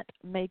can't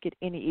make it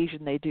any easier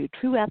than they do.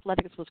 Tru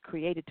Athletix was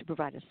created to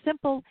provide a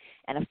simple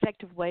and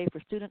effective way for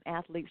student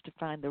athletes to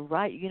find the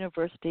right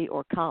university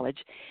or college.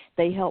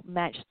 They help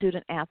match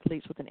student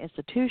athletes with an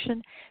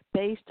institution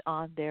based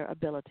on their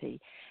ability.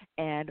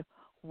 And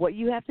what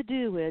you have to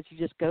do is you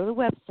just go to the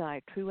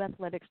website,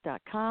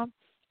 TruAthletix.com,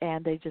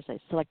 and they just say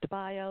select a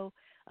bio,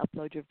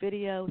 upload your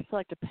video,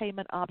 select a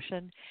payment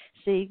option.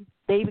 See,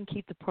 they even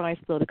keep the price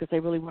low because they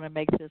really want to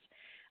make this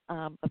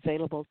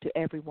available to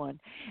everyone.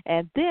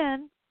 And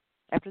then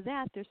after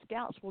that, their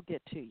scouts will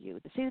get to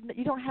you. See,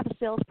 you don't have a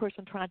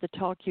salesperson trying to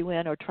talk you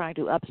in or trying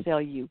to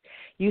upsell you.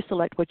 You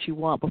select what you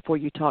want before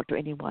you talk to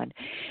anyone.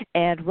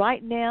 And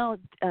right now,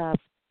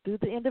 through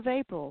the end of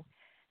April,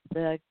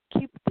 the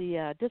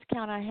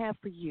discount I have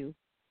for you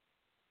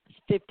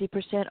is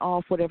 50%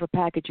 off whatever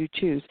package you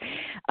choose.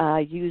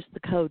 Use the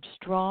code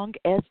STRONG,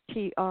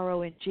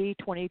 STRONG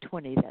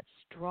 2020. That's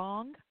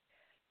STRONG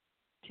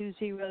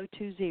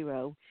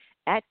 2020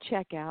 at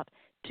checkout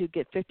to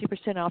get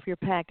 50% off your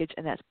package,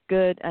 and that's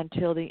good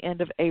until the end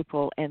of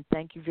April. And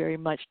thank you very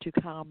much to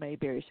Kyle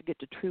Mayberry. So get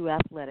to Tru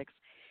Athletix,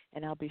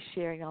 and I'll be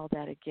sharing all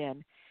that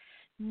again.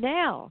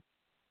 Now,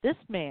 this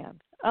man,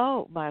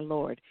 oh, my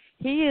Lord,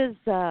 he is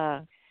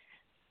the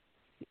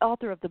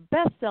author of the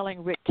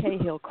best-selling Rick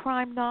Cahill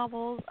crime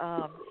novels.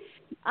 I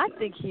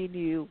think he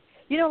knew.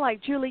 You know,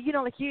 like Julie,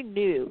 you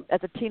knew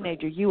as a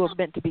teenager you were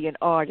meant to be an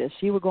artist.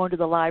 You were going to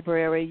the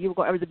library, you were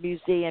going to the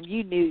museum.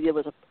 You knew there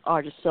was an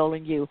artist soul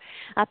in you.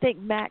 I think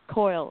Matt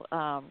Coyle,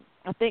 I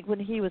think when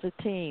he was a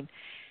teen,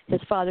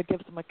 his father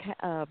gives him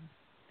The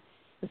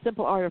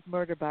Simple Art of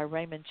Murder by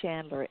Raymond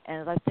Chandler,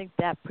 and I think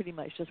that pretty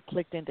much just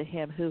clicked into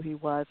him who he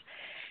was,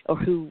 or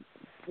who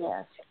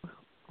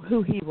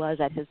he was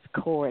at his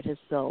core, at his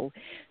soul.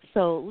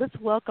 So let's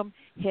welcome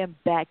him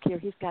back here.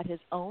 He's got his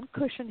own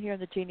cushion here in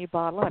the Genie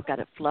bottle. I've got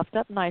it fluffed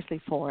up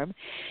nicely for him.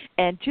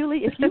 And,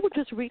 Julie, if you would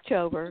just reach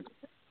over,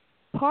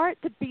 part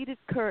the beaded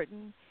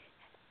curtain,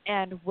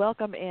 and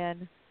welcome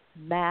in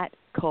Matt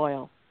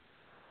Coyle.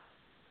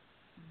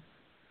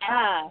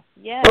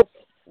 Yes.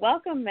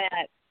 Welcome,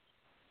 Matt.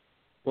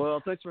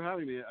 Well, thanks for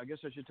having me. I guess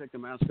I should take the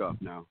mask off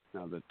now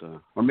that,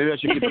 or maybe I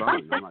should keep it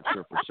on. I'm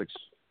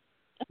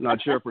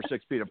not sure if we're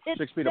 6 feet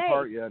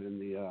apart yet in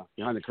the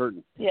behind the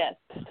curtain. Yes.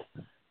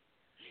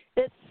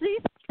 It's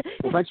safe.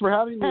 Well, thanks for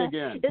having me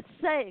again. It's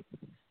safe.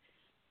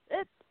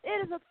 It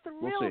is a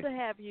thrill to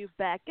have you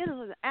back. It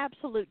is an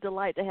absolute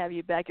delight to have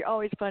you back. You're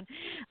always fun.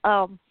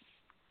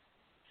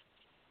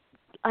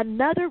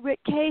 Another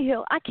Rick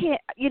Cahill. I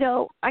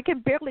can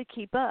barely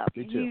keep up.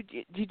 Me too.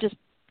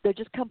 They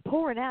just come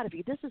pouring out of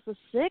you. This is the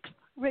 6th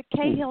Rick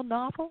Cahill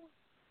novel?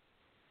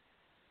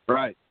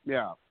 Right,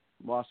 yeah.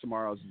 Lost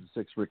Tomorrows is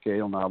the 6th Rick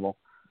Cahill novel.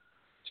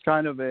 It's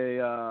kind of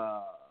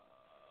a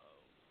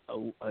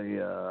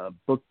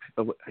book,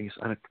 I guess,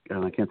 I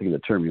can't think of the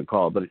term you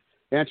call it, but it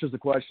answers the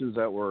questions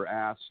that were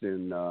asked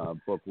in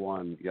book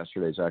 1,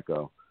 Yesterday's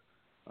Echo.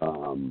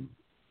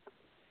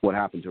 What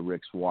happened to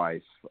Rick's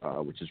wife,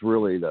 which has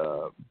really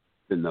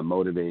been the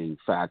motivating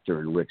factor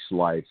in Rick's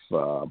life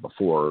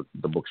before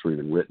the books were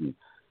even written.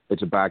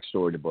 it's a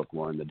backstory to book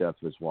one, the death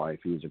of his wife.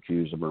 He was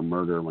accused of her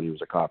murder when he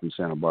was a cop in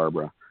Santa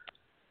Barbara.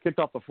 Kicked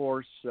off the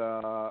force,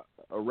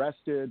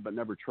 arrested but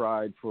never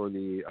tried for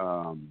the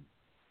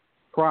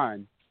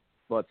crime,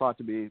 but thought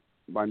to be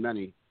by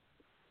many,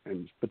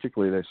 and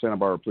particularly the Santa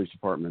Barbara Police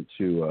Department,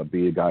 to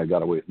be a guy who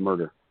got away with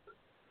murder,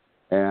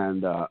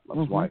 and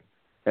his wife.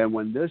 And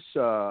when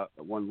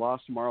when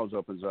Lost Tomorrows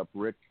opens up,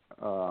 Rick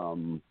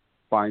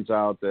finds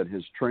out that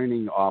his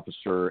training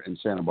officer in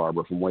Santa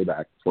Barbara from way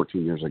back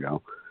 14 years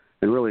ago,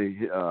 and really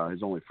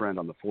his only friend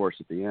on the force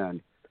at the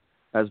end,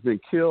 has been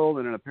killed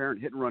in an apparent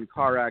hit-and-run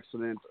car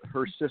accident.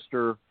 Her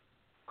sister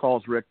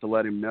calls Rick to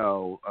let him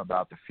know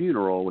about the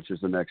funeral, which is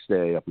the next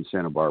day up in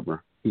Santa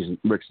Barbara.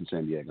 Rick's in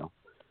San Diego.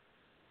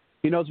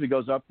 He knows if he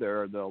goes up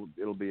there,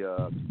 it'll be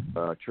a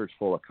church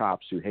full of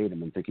cops who hate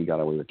him and think he got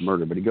away with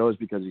murder. But he goes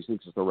because he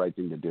thinks it's the right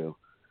thing to do.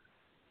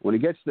 When he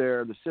gets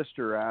there, the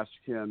sister asks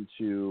him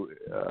to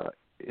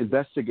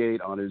investigate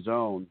on his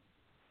own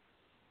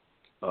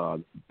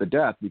the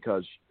death,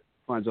 because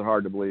finds it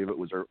hard to believe it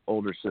was her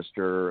older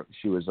sister.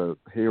 She was a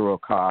hero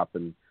cop,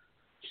 and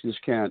she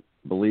just can't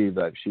believe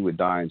that she would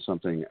die in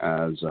something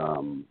as,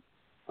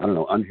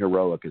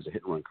 unheroic as a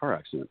hit-and-run car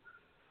accident.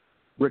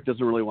 Rick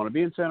doesn't really want to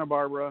be in Santa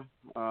Barbara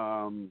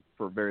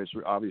for various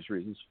obvious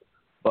reasons,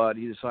 but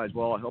he decides,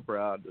 well, I'll help her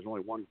out. There's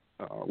only one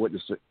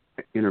witness to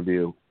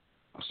interview.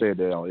 I'll stay a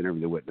day, I'll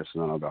interview the witness,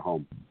 and then I'll go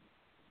home.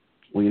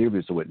 Well, he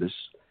interviews the witness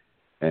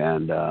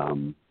and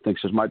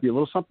thinks there might be a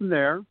little something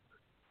there,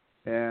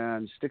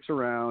 and sticks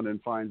around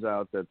and finds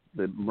out that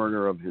the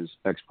murder of his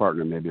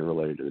ex-partner may be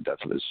related to the death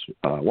of his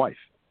wife.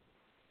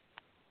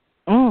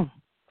 So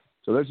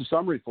there's a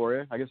summary for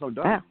you. I guess I'm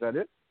done. Yeah. Is that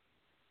it?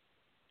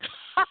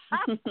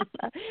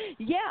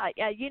 Yeah,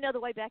 you know the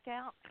way back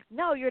out?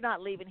 No, you're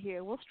not leaving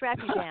here. We'll strap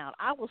you down.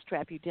 I will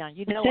strap you down.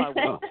 You know I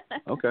will.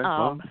 Oh, okay.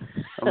 Well, I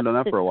haven't done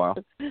that for a while.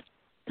 This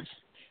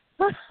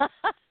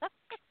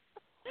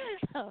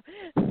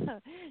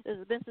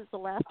has been since the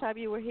last time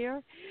you were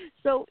here.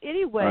 So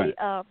anyway,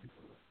 right.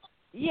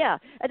 Yeah.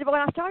 And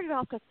when I started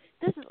off, because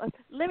this is,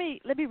 let me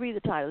read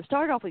the title. It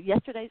started off with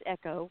Yesterday's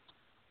Echo.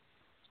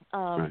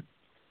 Right.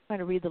 Trying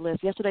to read the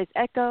list. Yesterday's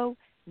Echo,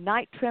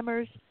 Night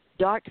Tremors,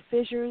 Dark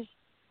Fissures,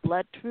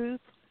 Blood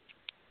Truth,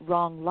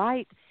 Wrong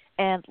Light,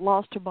 and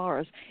Lost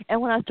Tomorrows. And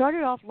when I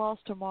started off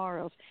Lost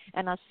Tomorrows,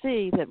 and I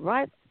see that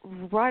right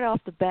off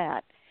the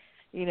bat,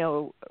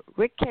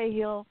 Rick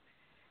Cahill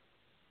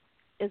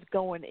is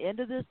going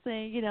into this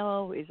thing,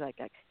 he's like,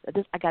 I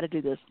got to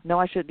do this. No,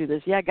 I shouldn't do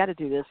this. Yeah, I got to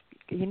do this.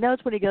 He knows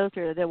when he goes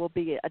there will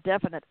be a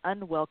definite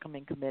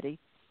unwelcoming committee.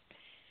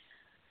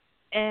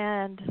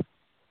 And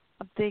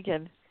I'm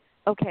thinking,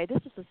 okay, this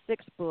is the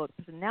sixth book,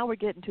 so now we're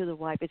getting to the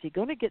wife. Is he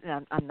going to get,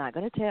 and I'm not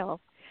going to tell,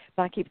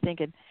 but I keep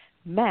thinking,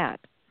 Matt,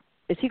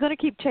 is he going to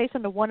keep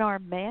chasing the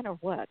one-armed man or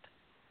what?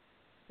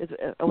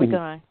 Are we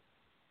going to,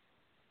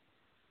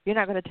 you're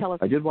not going to tell us?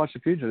 I did watch The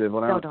Fugitive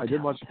when I was a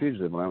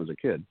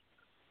kid.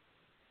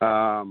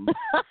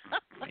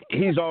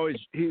 He's always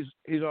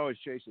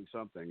chasing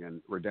something,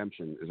 and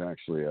redemption is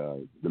actually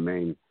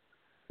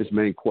his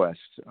main quest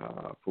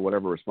for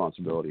whatever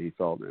responsibility he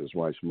felt in his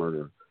wife's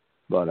murder.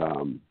 But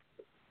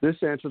this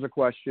answers a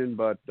question,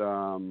 but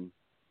there's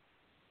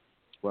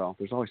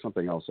always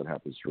something else that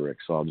happens to Rick,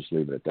 so I'll just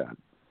leave it at that.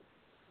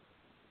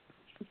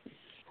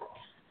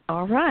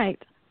 All right.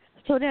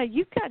 So now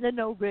you've gotten to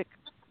know Rick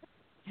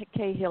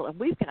Cahill, and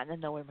we've gotten to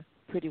know him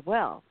pretty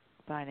well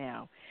by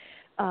now.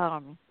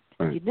 I'm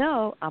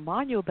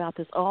on you about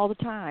this all the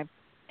time,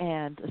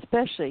 and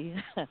especially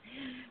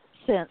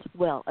since,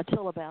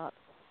 until about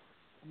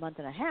a month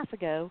and a half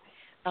ago,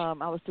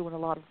 I was doing a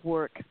lot of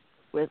work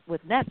with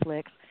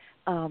Netflix.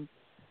 I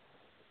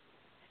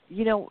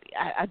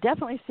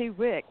definitely see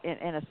Rick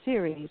in a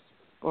series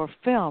or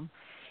film,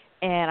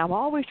 and I'm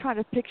always trying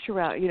to picture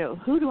out,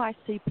 who do I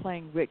see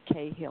playing Rick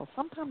Cahill?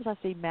 Sometimes I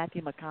see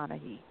Matthew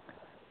McConaughey.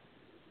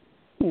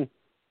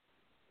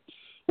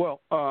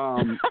 Well,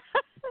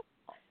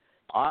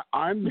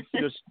 I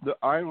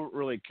don't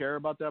really care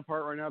about that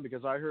part right now,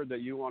 because I heard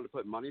that you wanted to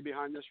put money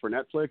behind this for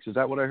Netflix. Is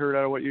that what I heard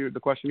out of the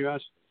question you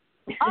asked?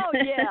 Oh,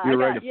 yeah. You're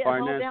ready to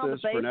finance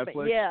this for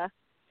Netflix? Yeah.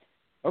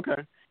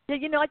 Okay.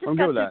 Yeah, I just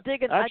got through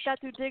digging. I got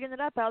through digging it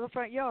up out of the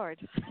front yard.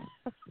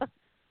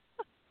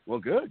 Well,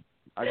 good.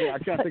 I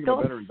can't think of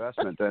a better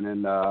investment than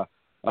in an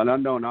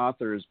unknown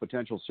author's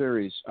potential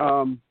series.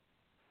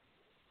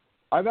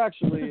 I've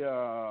actually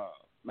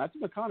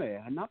Matthew McConaughey.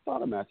 I had not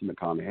thought of Matthew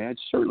McConaughey. I'd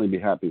certainly be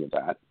happy with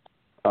that.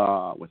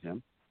 With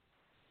him,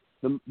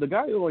 the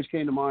guy who always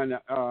came to mind.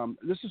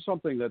 This is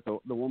something that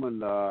the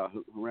woman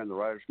who ran the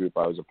writers group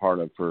I was a part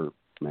of for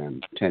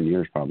 10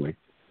 years probably.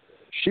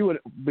 She would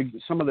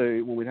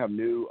when we'd have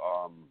new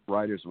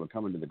writers that would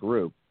come into the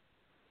group,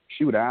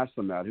 she would ask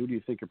them that, who do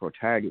you think your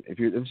protagonist? If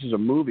this is a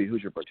movie,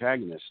 who's your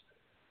protagonist?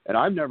 And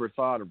I've never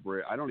thought of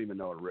Rick. I don't even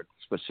know what Rick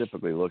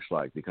specifically looks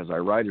like, because I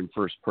write in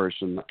first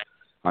person.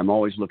 I'm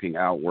always looking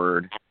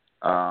outward.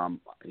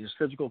 His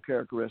physical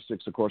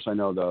characteristics, of course, I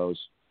know those,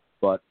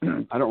 but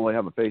I don't really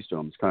have a face to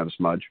him. It's kind of a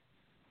smudge.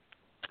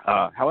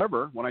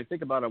 However, when I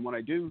think about him, when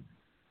I do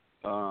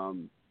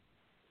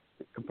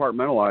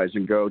compartmentalize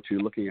and go to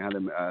looking at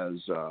him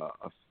as a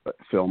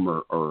film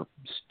or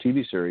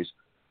TV series,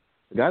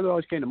 the guy that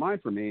always came to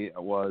mind for me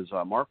was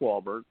Mark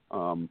Wahlberg.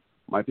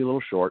 Might be a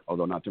little short,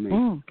 although not to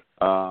me,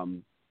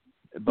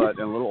 but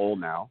a little old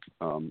now,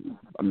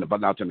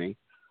 but not to me.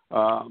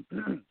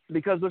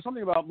 Because there's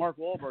something about Mark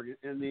Wahlberg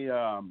in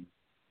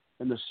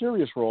the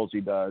serious roles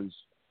he does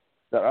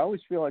that I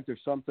always feel like there's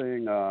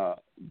something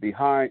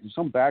behind,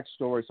 some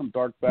backstory, some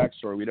dark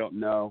backstory we don't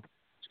know.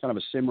 It's kind of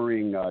a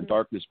simmering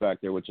darkness back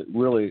there, which I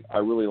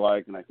really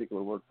like, and I think it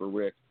would work for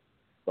Rick.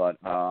 But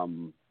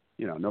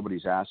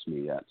nobody's asked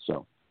me yet.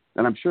 So,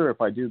 and I'm sure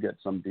if I do get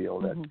some deal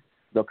that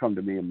they'll come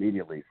to me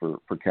immediately for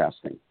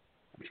casting.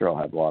 I'm sure I'll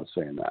have a lot of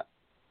say in that.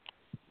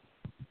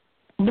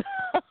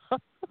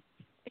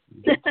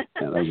 Yeah,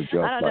 that was a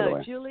joke, I don't by know, the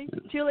way. Julie. Yeah.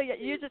 Julie,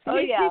 you just Oh,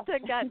 yeah. you've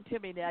done gotten to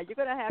me now. You're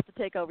going to have to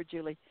take over,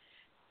 Julie.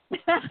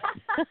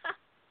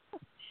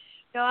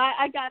 No,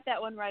 I got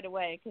that one right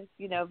away because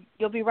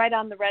you'll be right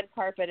on the red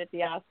carpet at the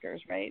Oscars,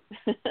 right?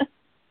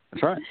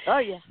 That's right. Oh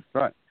yeah. That's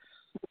right.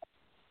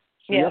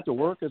 So you have to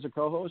work as a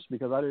co-host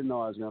because I didn't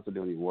know I was going to have to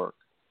do any work.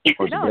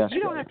 No, you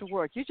don't have to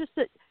work. You just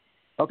sit.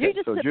 Okay, you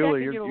just so sit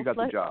Julie, back in you got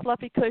the job.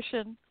 Fluffy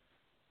cushion.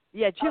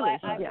 Yeah, Julie.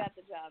 I got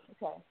the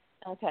job.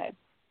 Okay.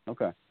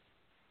 Okay.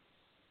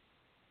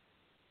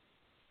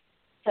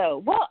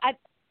 So, well, I have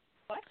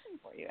a question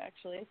for you,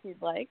 actually, if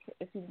you'd like,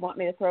 if you want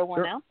me to throw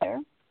one out there.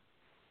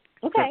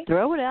 Okay.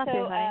 Throw it out so,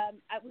 there, honey.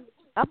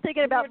 I'm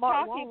thinking we about were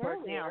Mark talking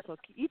Wahlberg earlier. now. So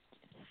you...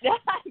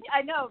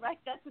 I know, right?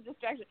 That's a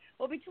distraction.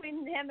 Well,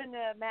 between him and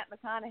Matt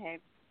McConaughey,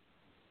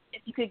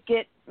 if you could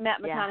get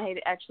Matt McConaughey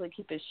to actually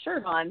keep his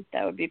shirt on,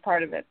 that would be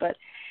part of it. But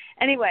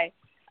anyway,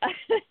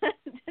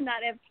 to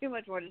not have too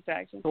much more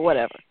distraction.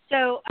 Whatever.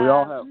 So we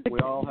all have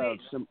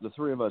the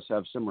three of us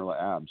have similar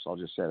abs. I'll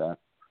just say that.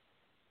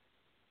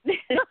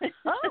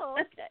 Oh,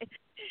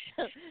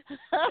 okay.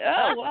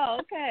 Oh, well,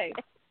 okay.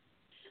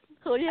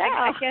 Well, yeah.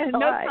 I can, no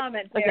right.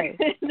 comment there.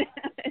 Okay.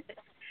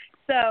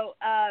 So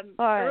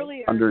right.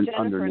 earlier, Jennifer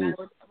underneath.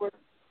 and I were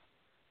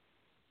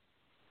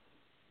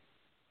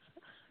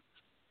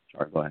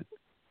Sorry, go ahead.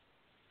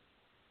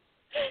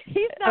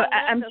 He's not.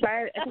 I'm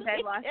sorry. I think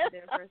I lost you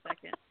there for a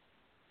second.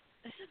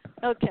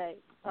 Okay.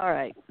 All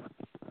right.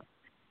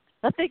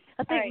 I think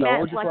right.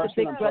 Matt's No, like the question?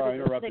 big I'm brother sorry, I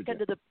to interrupted sneak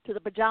you. into the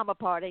pajama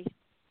party.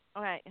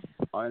 All right.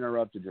 I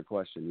interrupted your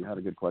question. You had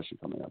a good question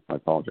coming up. I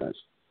apologize.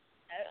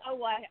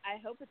 Well, I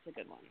hope it's a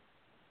good one.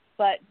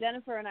 But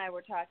Jennifer and I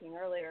were talking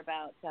earlier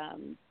about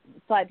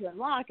Slide to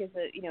Unlock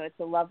it's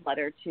a love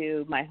letter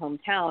to my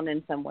hometown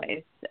in some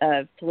ways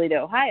of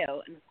Toledo,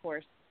 Ohio. And, of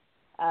course,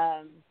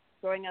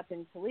 growing up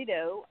in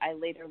Toledo, I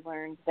later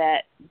learned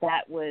that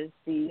was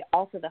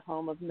also the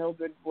home of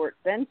Mildred Wirt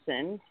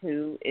Benson,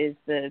 who is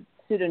the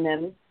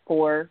pseudonym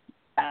for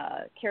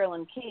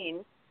Carolyn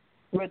Kane,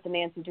 who wrote the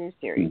Nancy Drew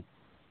series.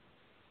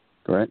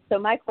 Correct. So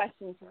my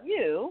question to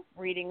you,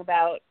 reading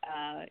about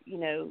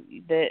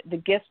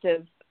the gift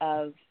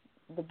of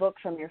the book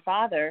from your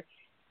father,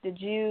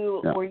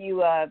 were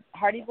you a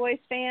Hardy Boys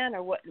fan,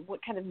 or what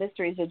kind of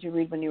mysteries did you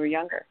read when you were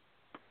younger?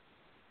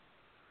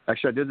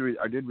 Actually,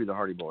 I did read the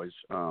Hardy Boys.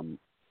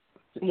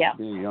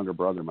 Being a younger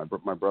brother, my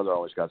brother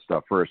always got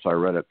stuff first, so I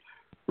read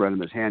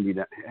them as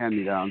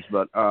hand-me-downs.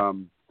 But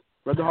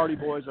read the Hardy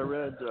Boys. I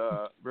read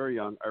very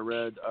young. I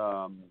read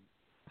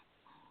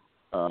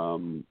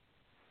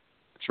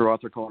Sir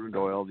Arthur Conan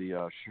Doyle,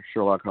 the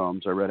Sherlock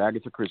Holmes. I read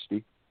Agatha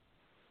Christie.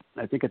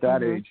 I think at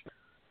that age,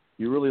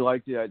 you really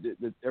like the idea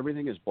that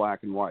everything is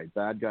black and white,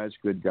 bad guys,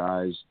 good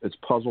guys. It's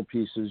puzzle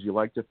pieces. You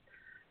like to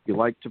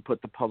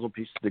put the puzzle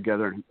pieces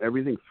together, and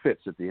everything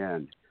fits at the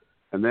end.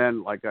 And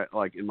then,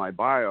 like in my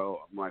bio,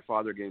 my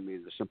father gave me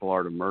The Simple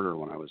Art of Murder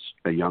when I was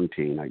a young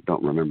teen. I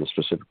don't remember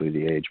specifically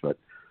the age, but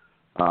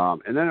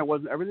and then it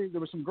wasn't everything.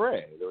 There was some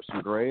gray. There was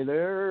some gray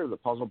there. The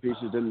puzzle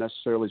pieces didn't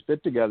necessarily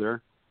fit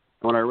together.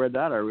 And when I read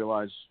that, I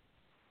realized,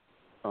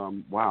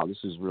 wow,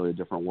 this is really a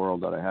different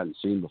world that I hadn't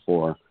seen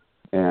before,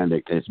 and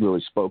it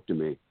really spoke to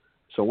me.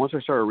 So once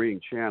I started reading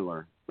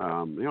Chandler, he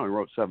only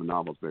wrote 7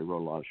 novels, but he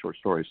wrote a lot of short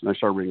stories. And I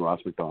started reading Ross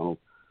MacDonald,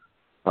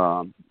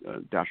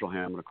 Dashiell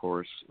Hammett, of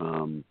course,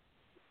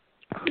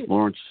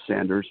 Lawrence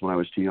Sanders when I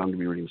was too young to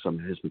be reading some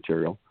of his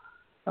material.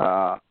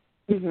 I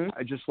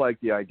just like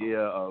the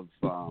idea of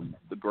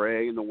the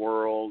gray in the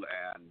world,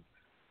 and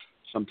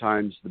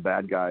sometimes the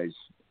bad guys,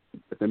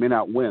 if they may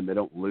not win, they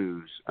don't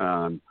lose.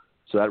 So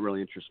that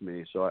really interests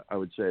me. So I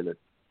would say that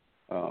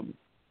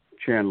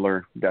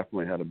Chandler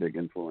definitely had a big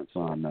influence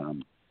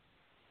on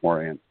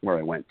where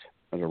I went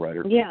as a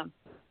writer. Yeah.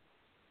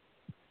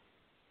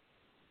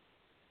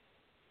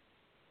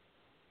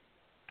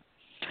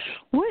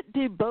 What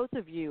do both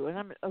of you, and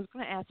I was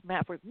going to ask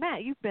Matt first.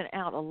 Matt, you've been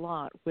out a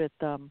lot with,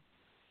 as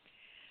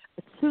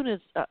soon as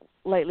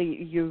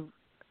lately you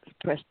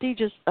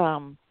prestigious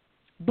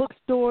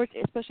bookstores,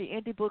 especially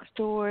indie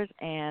bookstores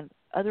and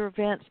other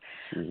events.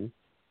 Mm-hmm.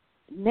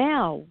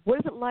 Now, what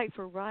is it like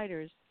for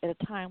writers at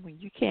a time when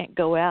you can't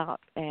go out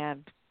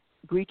and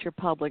greet your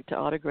public to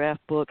autograph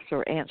books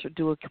or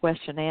do a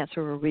question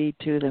answer or read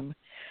to them?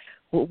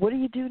 What do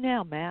you do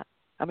now, Matt?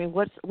 I mean,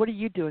 what are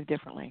you doing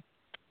differently?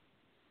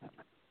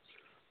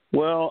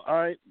 Well,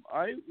 I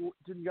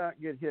did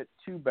not get hit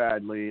too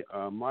badly.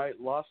 My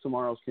Lost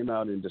Tomorrows came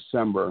out in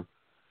December.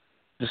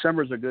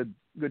 December is a good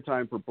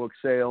time for book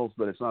sales,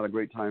 but it's not a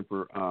great time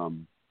for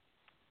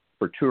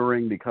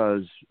touring,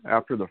 because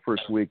after the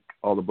first week,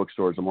 all the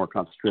bookstores are more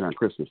concentrated on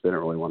Christmas. They don't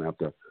really want to have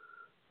to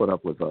put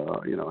up with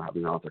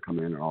having an author come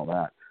in and all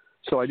that.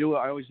 So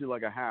I always do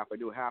like a half. I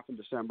do a half in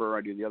December.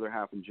 I do the other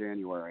half in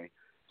January.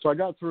 So I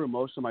got through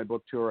most of my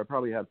book tour. I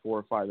probably had 4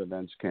 or 5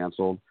 events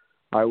canceled.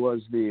 I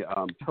was the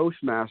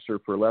Toastmaster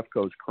for Left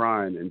Coast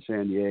Crime in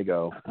San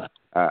Diego.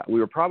 We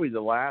were probably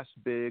the last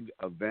big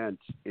event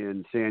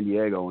in San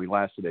Diego. We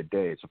lasted a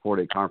day. It's a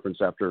 4-day conference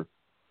after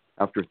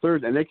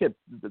Thursday, and they kept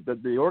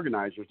the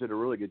organizers did a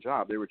really good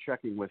job. They were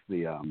checking with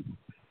the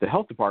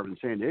health department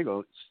in San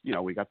Diego.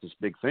 We got this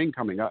big thing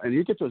coming up, and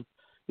you get to,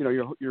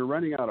 you're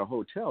renting out a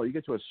hotel. You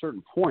get to a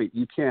certain point,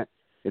 you can't,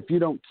 if you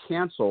don't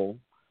cancel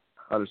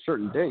at a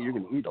certain day, you're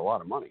going to eat a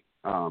lot of money.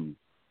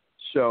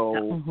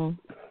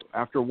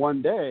 After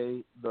one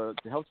day, the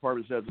health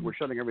department said we're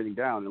shutting everything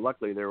down, and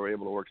luckily they were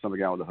able to work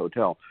something out with the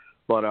hotel.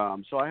 But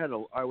so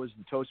I was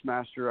the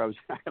Toastmaster. I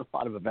had a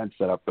lot of events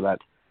set up for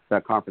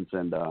that conference,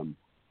 and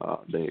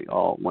they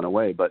all went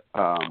away. But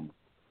I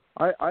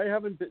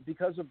haven't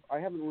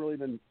really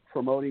been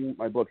promoting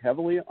my book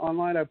heavily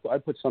online. I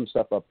put some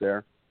stuff up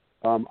there.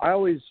 I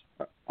always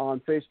on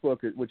Facebook,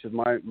 which is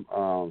my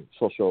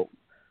social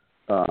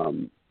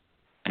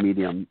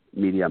medium.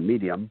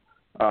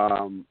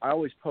 I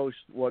always post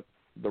what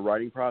the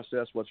writing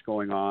process, what's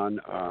going on,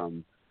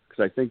 because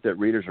I think that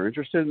readers are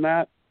interested in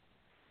that.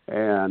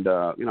 And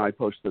I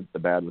post the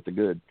bad with the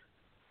good.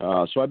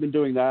 So I've been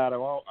doing that. I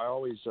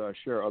always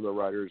share other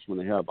writers when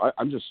they have.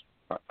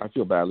 I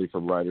feel badly for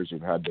writers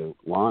who've had to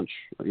launch.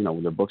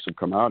 When their books have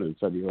come out in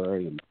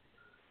February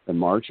and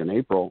March and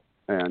April,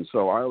 and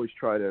so I always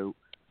try to,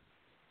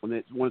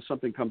 when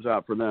something comes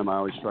out for them, I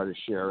always try to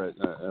share it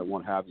and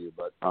what have you.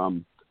 But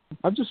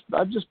I've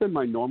just been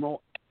my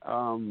normal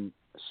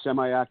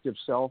semi-active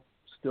self.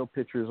 Still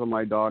pictures of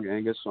my dog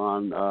Angus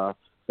on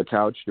the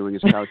couch doing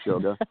his couch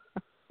yoga.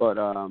 But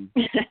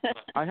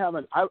I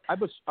haven't. I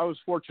was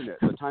fortunate.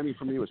 The timing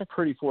for me was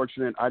pretty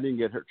fortunate. I didn't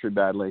get hurt too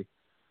badly.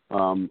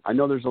 I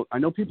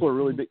know people are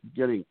really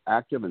getting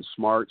active and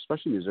smart,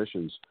 especially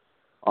musicians,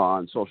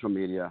 on social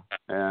media.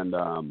 And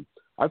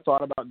I've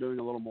thought about doing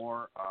a little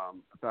more.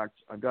 In fact,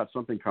 I've got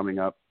something coming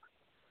up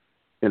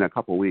in a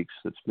couple of weeks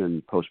that's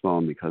been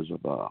postponed because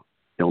of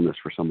illness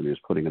for somebody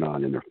who's putting it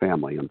on in their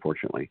family,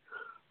 unfortunately.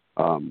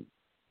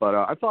 But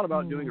I thought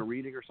about doing a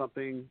reading or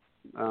something,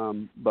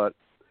 but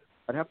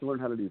I'd have to learn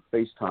how to do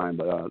FaceTime,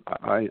 but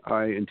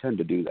I intend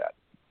to do that.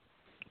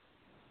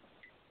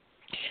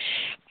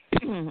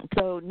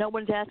 So no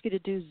one's asked you to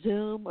do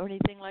Zoom or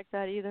anything like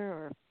that either,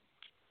 or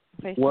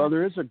FaceTime? Well,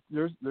 there's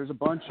a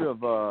bunch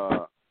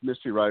of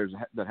mystery writers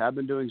that have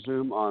been doing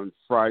Zoom on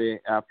Friday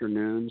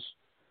afternoons,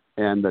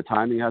 and the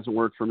timing hasn't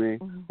worked for me.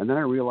 Mm-hmm. And then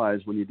I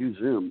realized when you do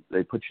Zoom,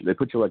 they put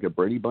you like a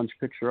Brady Bunch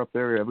picture up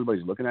there.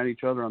 Everybody's looking at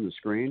each other on the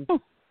screen.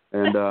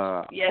 And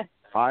yeah.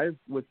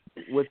 with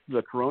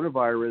the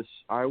coronavirus,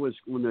 I was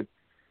when there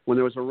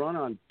was a run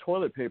on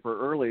toilet paper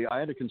early, I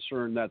had a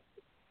concern that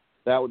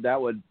would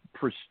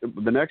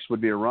the next would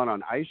be a run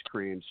on ice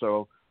cream.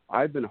 So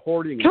I've been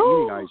hoarding and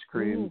eating ice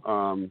cream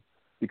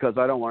because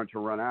I don't want it to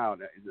run out.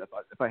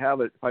 If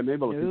I'm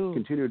able to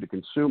continue to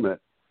consume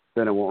it,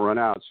 then it won't run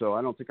out. So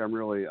I don't think I'm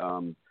really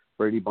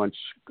Brady Bunch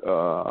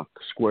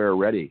square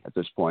ready at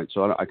this point.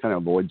 So I kind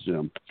of avoid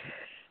Zoom.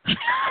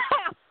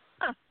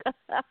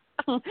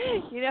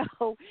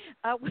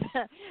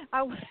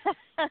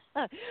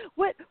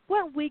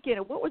 what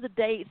weekend? What were the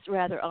dates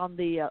rather on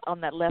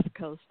that Left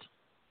Coast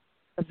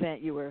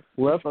event you were?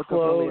 Left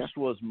Coast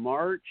was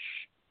March.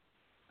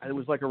 It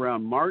was like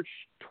around March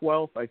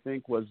 12th, I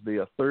think, was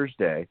the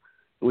Thursday.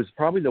 It was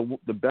probably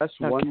the best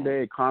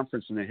one-day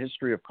conference in the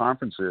history of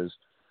conferences.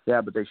 Yeah,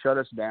 but they shut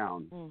us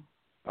down.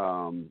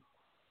 And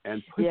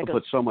people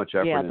put so much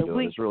effort into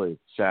it. It's really a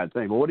sad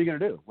thing. But what are you going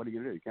to do?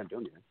 You can't do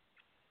anything.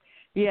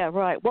 Yeah,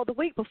 right. Well, the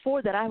week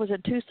before that, I was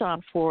in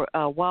Tucson for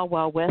Wild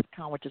Wild West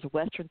Con, which is a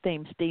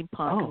Western-themed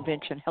steampunk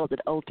convention held at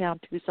Old Town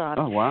Tucson.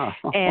 Oh, wow.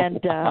 And,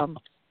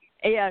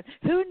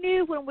 who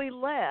knew when we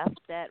left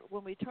that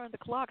when we turned the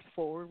clocks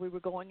forward, we were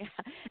going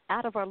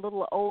out of our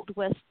little Old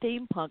West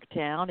steampunk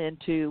town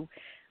into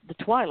the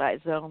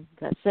Twilight Zone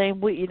that same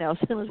week, as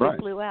soon as we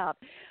flew out.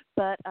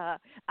 But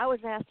I was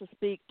asked to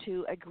speak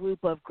to a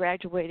group of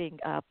graduating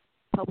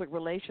public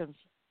relations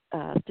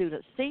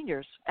students,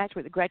 seniors,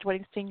 actually the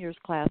graduating seniors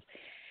class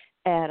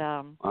at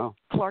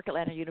Clark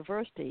Atlanta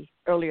University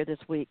earlier this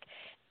week,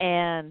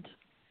 and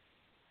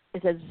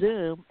it's a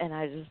Zoom, and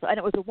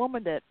it was a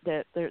woman that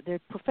their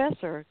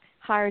professor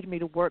hired me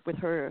to work with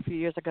her a few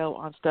years ago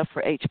on stuff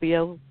for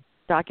HBO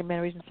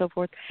documentaries and so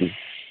forth.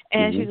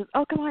 And she says,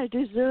 "Oh, come on,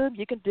 do Zoom.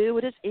 You can do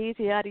it. It's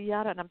easy, yada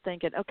yada." And I'm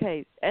thinking,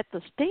 okay, at the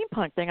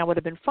steampunk thing, I would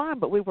have been fine,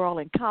 but we were all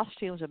in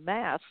costumes and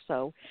masks,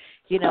 so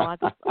so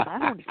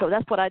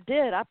that's what I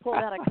did. I pulled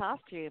out a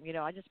costume.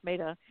 I just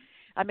made a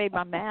I made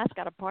my mask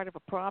out of part of a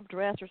prom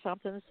dress or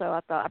something. So I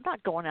thought, I'm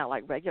not going out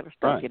like regular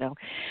stuff, Right. you know.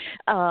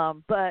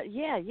 But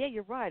yeah,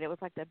 you're right. It was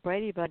like that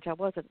Brady Bunch. I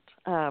wasn't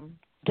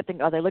kept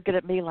thinking, are they looking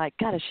at me like,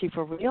 God, is she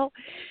for real?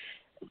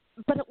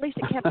 But at least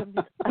it kept them.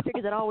 I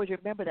figured I'd always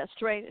remember that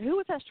strange. Who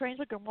was that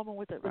strange-looking woman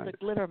with the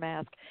glitter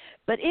mask?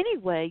 But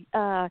anyway,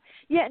 yeah.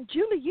 And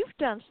Julie, you've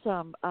done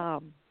some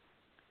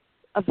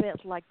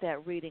events like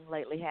that reading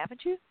lately,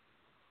 haven't you?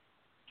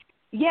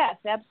 Yes,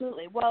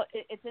 absolutely. Well,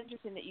 it's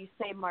interesting that you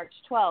say March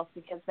 12th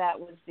because that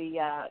was the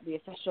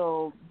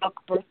official book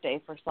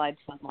birthday for Slide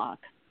to Unlock.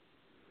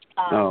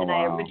 Oh, and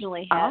wow. I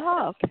originally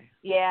had, okay.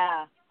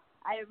 Yeah,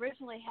 I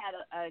originally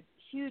had a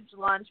huge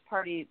launch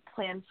party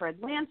planned for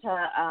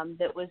Atlanta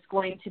that was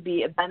going to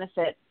be a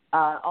benefit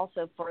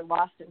also for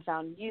Lost and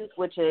Found Youth,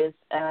 which is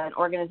an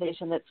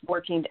organization that's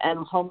working to end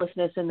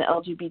homelessness in the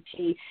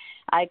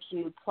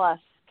LGBTIQ plus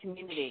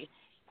community.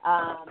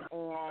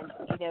 And,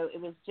 you know, it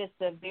was just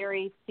a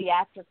very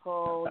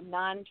theatrical,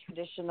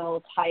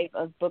 non-traditional type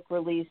of book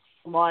release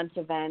launch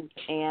event,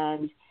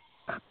 and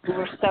we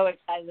were so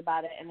excited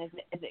about it. And as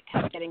it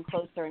kept getting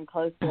closer and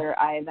closer,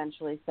 I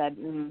eventually said,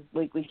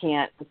 we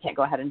can't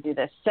go ahead and do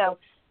this. So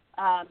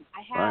I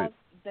have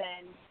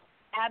been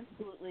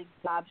absolutely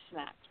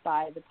gobsmacked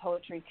by the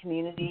poetry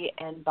community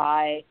and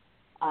by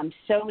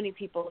so many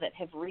people that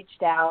have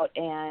reached out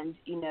and,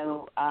 you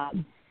know,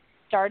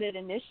 started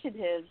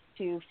initiatives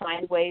to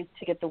find ways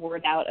to get the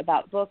word out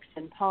about books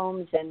and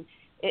poems, and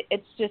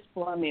it's just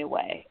blown me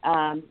away.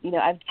 You know,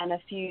 I've done a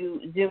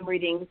few Zoom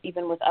readings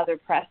even with other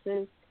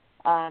presses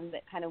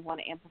that kind of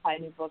want to amplify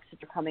new books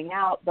that are coming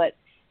out, but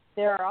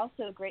there are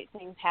also great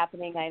things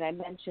happening. And I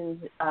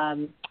mentioned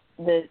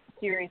the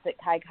series that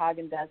Kai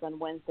Coggin does on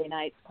Wednesday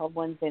nights called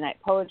Wednesday Night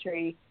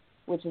Poetry,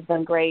 which has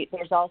been great.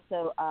 There's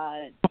also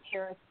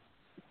Tara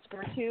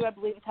Skirtu, I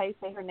believe is how you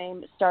say her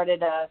name,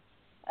 started a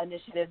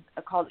initiative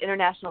called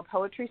International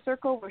Poetry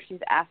Circle, where she's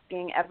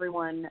asking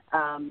everyone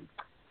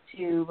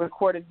to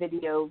record a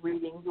video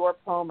reading your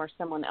poem or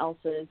someone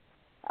else's,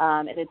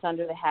 and it's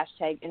under the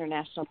hashtag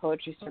International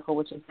Poetry Circle,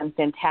 which has been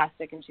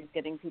fantastic, and she's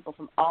getting people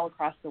from all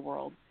across the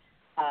world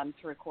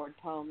to record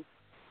poems.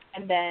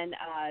 And then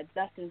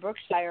Dustin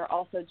Brookshire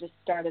also just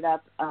started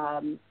up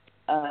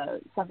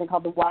something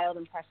called the Wild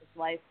and Precious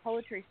Life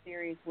Poetry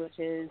Series, which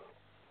is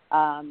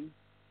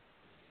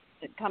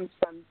it comes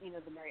from, you know,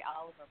 the Mary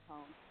Oliver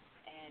poem.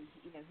 And,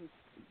 you know,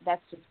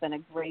 that's just been a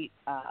great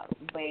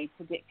way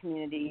to get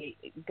community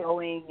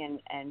going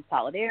and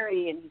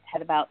solidarity. And he's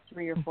had about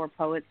 3 or 4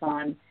 poets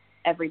on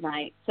every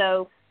night.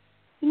 So,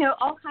 you know,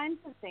 all kinds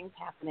of things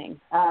happening.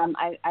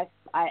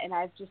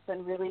 I've just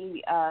been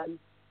really,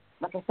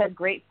 like I said,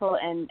 grateful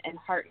and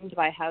heartened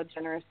by how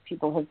generous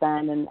people have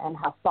been and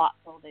how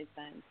thoughtful they've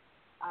been.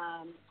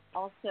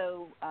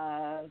 Also,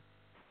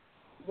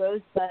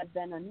 Rosebud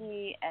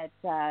Ben-Ami at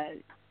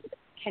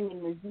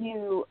Kenyon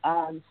Review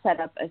set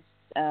up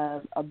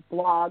a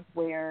blog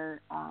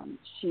where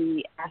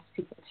she asked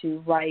people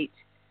to write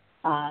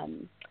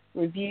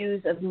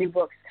reviews of new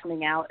books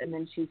coming out, and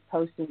then she's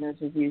posting those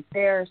reviews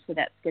there, so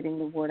that's getting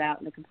the word out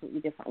in a completely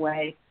different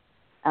way.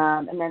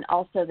 And then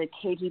also the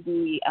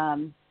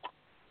KGB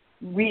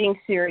reading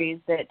series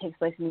that takes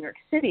place in New York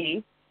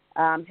City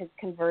has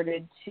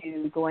converted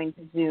to going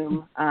to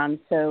Zoom.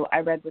 So I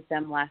read with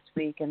them last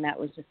week, and that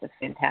was just a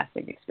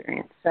fantastic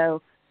experience.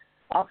 So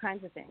all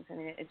kinds of things. I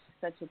mean, it's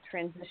such a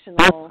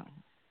transitional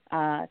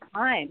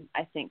time,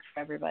 I think, for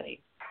everybody.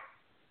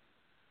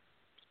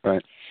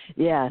 Right.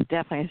 Yeah,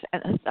 definitely.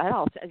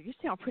 You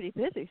sound pretty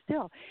busy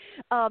still.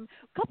 A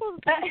couple of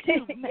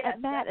things too,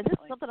 Matt. And this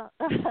is something.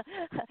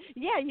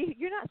 Yeah,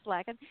 you're not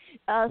slacking.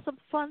 Some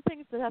fun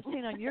things that I've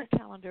seen on your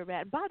calendar,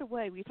 Matt. And by the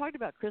way, we talked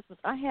about Christmas.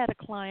 I had a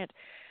client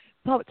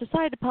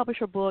decided to publish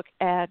her book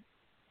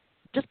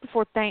just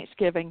before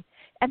Thanksgiving,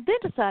 and then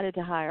decided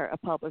to hire a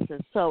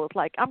publicist. So it's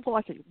like, I'm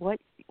going to say, what?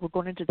 We're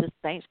going into this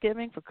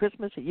Thanksgiving for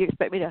Christmas, and you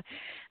expect me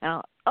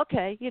to,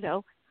 okay, you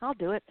know, I'll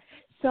do it.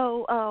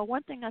 So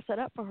one thing I set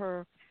up for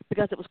her,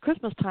 because it was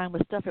Christmas time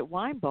with stuff at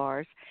wine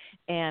bars,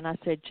 and I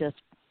said, just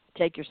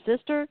take your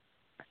sister,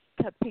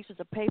 cut pieces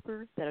of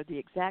paper that are the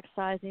exact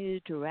size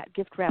needed to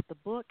gift wrap the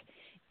book,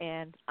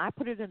 and I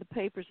put it in the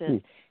paper,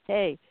 says,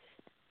 hey,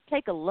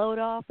 take a load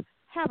off,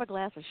 have a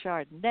glass of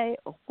Chardonnay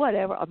or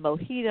whatever, a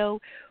mojito,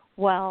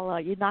 while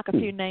you knock a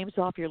few names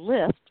off your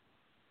list,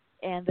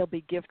 and they'll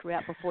be gift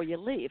wrapped before you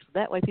leave. So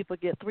that way people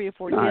get 3 or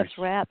 4 gifts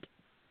wrapped,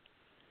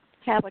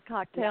 have a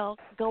cocktail,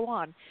 go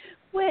on,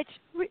 which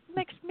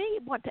makes me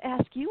want to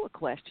ask you a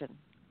question,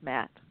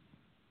 Matt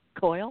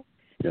Coyle.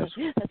 Yes.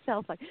 That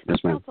sounds like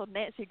sounds so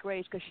Nancy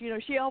Grace, because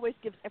she always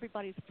gives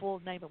everybody's full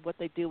name and what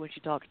they do when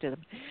she talks to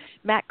them.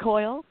 Matt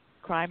Coyle,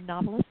 crime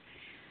novelist.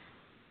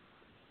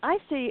 I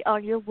see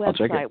on your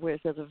website where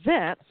it says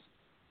events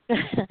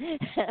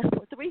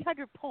for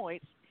 300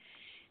 points,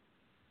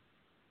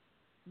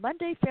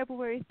 Monday,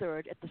 February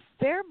 3rd at the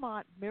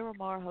Fairmont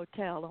Miramar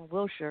Hotel in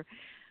Wilshire,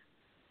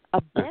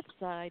 a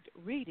bedside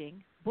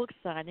reading, book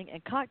signing,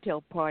 and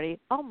cocktail party.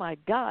 Oh, my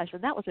gosh,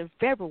 and that was in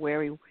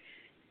February.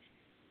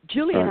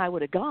 Julie and I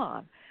would have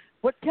gone,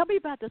 What? Tell me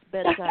about this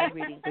bedside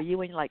reading. Were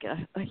you in like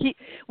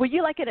were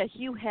you like in a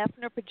Hugh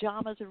Hefner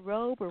pajamas and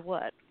robe or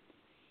what?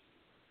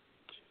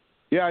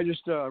 Yeah, I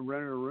just rented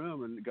a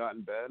room and got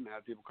in bed and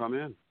had people come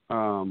in.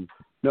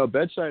 No,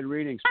 bedside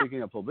reading,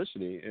 speaking of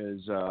publicity,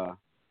 is the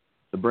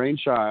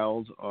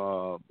brainchild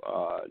of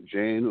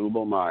Jane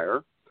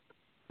Ubelmeyer,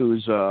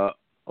 who's a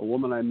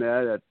woman I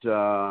met at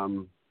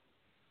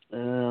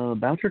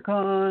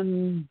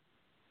BoucherCon.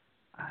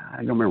 I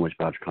don't remember which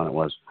BoucherCon it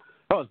was.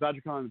 Oh, it's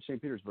BoucherCon in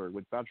St. Petersburg,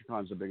 which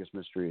BoucherCon is the biggest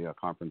mystery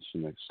conference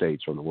in the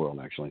States or the world,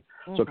 actually.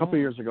 Mm-hmm. So a couple of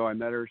years ago, I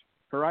met her.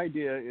 Her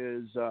idea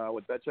is,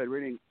 with bedside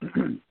reading,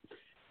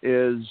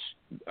 is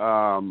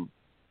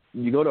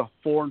you go to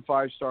 4- and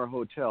 5-star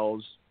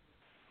hotels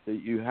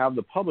that you have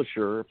the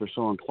publisher, if they're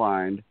so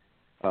inclined,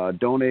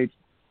 donate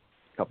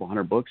a couple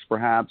hundred books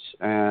perhaps,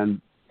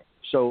 and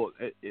so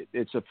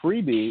it's a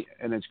freebie,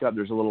 and there's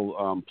a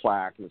little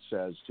plaque that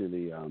says to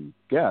the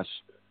guests,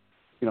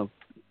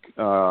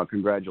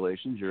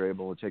 congratulations, you're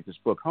able to take this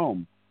book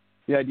home.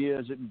 The idea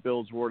is it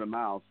builds word of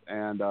mouth,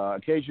 and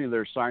occasionally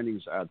there's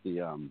signings at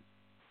the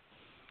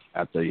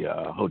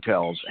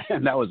hotels,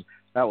 and that was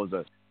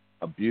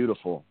a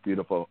beautiful,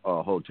 beautiful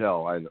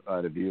hotel. I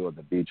had a view of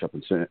the beach up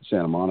in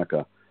Santa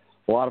Monica.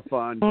 A lot of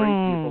fun, great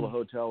people. The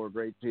hotel were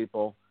great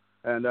people,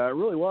 and it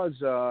really was.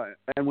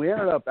 And we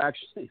ended up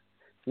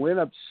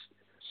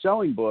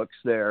selling books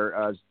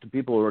there to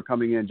people who were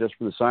coming in just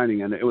for the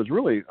signing, and it was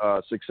really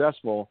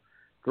successful.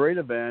 Great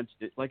event.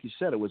 Like you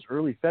said, it was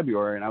early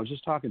February, and I was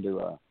just talking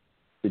to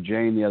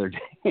Jane the other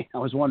day. I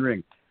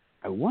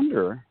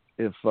wonder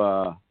if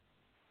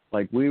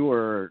we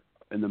were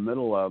in the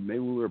middle of, maybe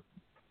we were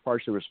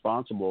partially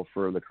responsible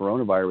for the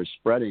coronavirus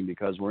spreading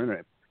because we're in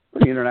a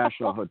pretty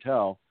international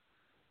hotel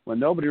when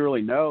nobody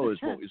really knows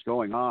what was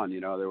going on.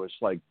 There was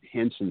like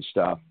hints and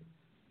stuff,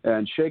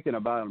 and shaking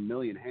about 1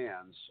 million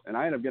hands. And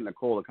I ended up getting a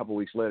cold a couple of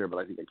weeks later, but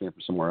I think I came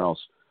from somewhere else.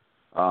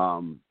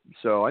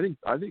 So I think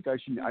I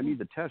need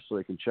the test so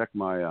they can check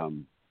my,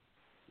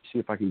 see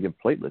if I can give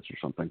platelets or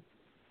something.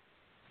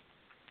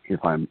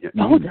 If I'm,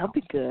 that'd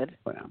be good.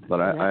 But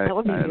I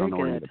don't know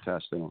good. any of the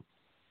tests.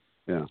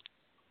 Yeah.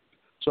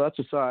 So that's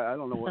aside. I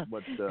don't know what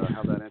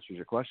how that answers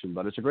your question,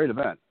 but it's a great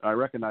event. I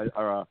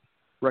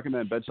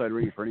recommend bedside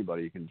reading for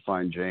anybody. You can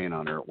find Jane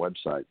on her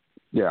website.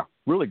 Yeah,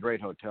 really great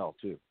hotel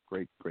too.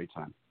 Great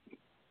time.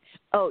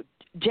 Oh,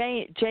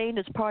 Jane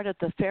is part of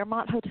the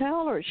Fairmont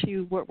Hotel, or she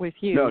work with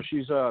you? No,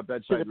 she's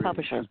bedside reading.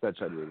 Publisher. She's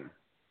bedside reading.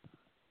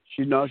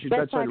 She's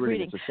bedside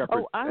reading. It's a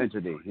separate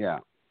entity. Yeah.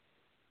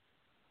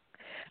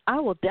 I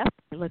will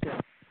definitely look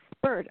at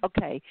Bird.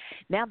 Okay,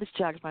 now this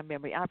jogs my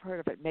memory. I've heard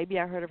of it. Maybe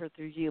I heard of it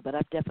through you, but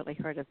I've definitely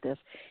heard of this,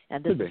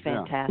 and this is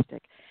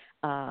fantastic.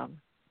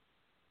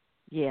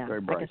 Yeah,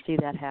 I can see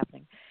that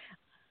happening.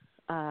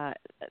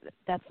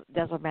 That's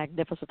a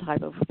magnificent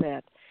type of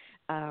event.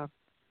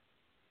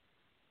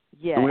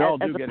 Yeah, and we all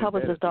as do a get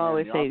publicist, I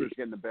always the say authors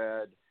get in the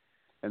bed,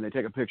 and they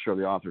take a picture of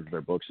the author of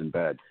their books in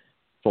bed,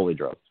 fully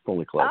dressed,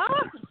 fully clothed.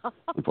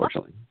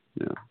 Unfortunately,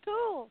 yeah.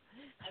 Cool.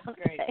 That's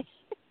great. Okay.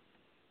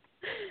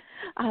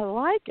 I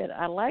like it.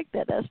 I like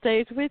that. That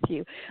stays with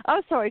you.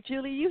 I'm sorry,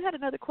 Julie. You had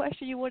another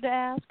question you wanted to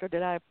ask, or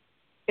did I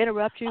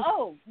interrupt you?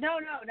 Oh no!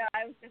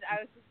 I was just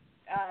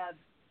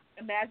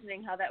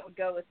imagining how that would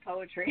go with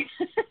poetry.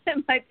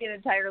 It might be an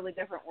entirely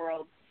different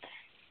world.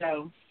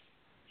 So,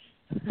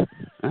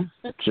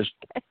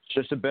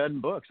 just a bed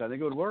and books. I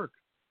think it would work.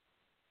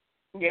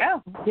 Yeah.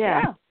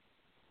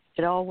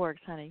 It all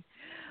works, honey.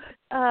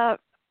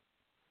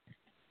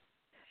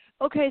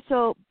 Okay,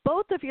 so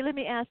both of you, let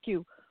me ask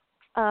you.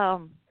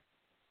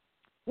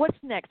 What's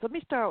next? Let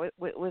me start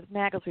with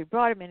Matt, because we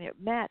brought him in here.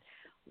 Matt,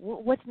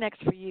 what's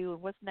next for you,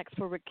 and what's next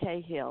for Rick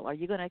Cahill? Are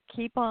you going to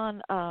keep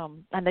on? I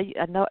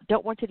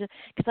don't want you to,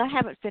 because I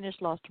haven't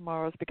finished Lost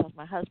Tomorrows because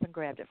my husband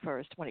grabbed it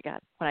first when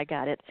I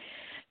got it.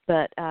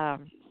 But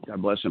God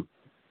bless him.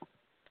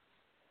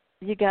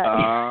 You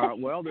got.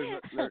 Well,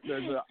 there's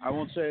I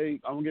won't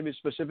give you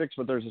specifics,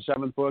 but there's a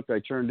 7th book I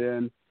turned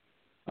in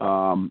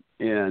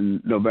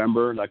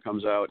November that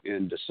comes out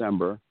in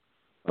December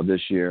of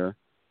this year.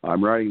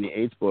 I'm writing the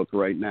 8th book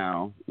right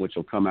now, which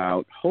will come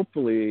out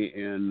hopefully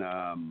in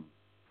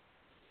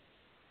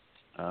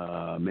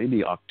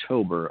maybe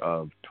October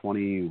of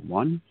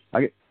 21.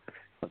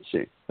 Let's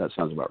see. That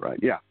sounds about right.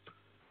 Yeah.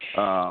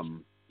 So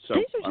I'm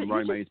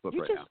writing my 8th book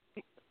right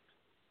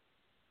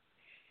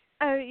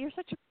now. You're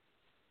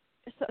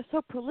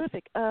so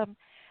prolific.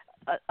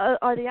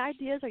 Are the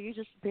ideas, are you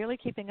just barely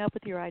keeping up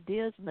with your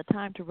ideas and the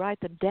time to write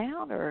them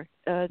down, or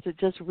is it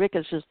just Rick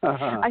is just,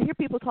 I hear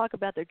people talk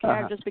about their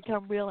characters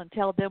become real and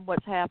tell them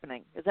what's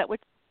happening. Is that what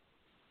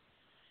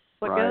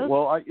right. goes?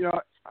 Well,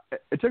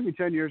 it took me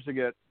 10 years to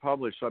get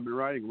published, so I've been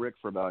writing Rick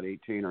for about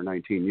 18 or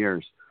 19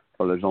 years,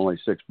 so there's only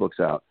 6 books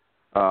out.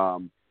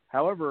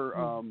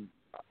 However,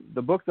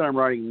 the book that I'm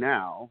writing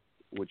now,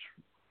 which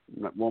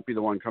won't be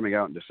the one coming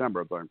out in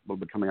December, but will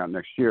be coming out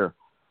next year,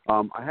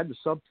 I had the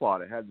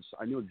subplot.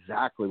 I knew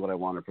exactly what I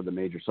wanted for the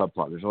major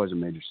subplot. There's always a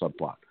major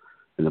subplot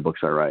in the books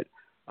I write.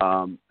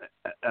 I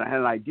had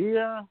an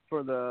idea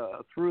for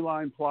the through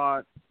line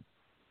plot,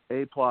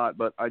 a plot,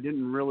 but I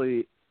didn't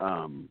really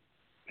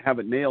have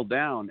it nailed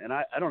down. And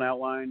I don't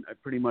outline. I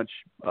pretty much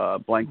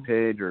blank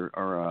page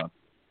or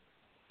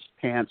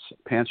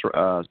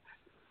pantser,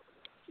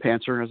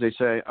 as they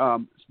say.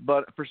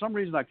 But for some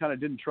reason, I kind of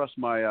didn't trust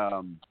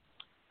my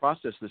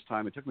process this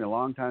time. It took me a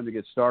long time to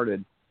get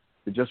started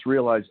to just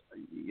realize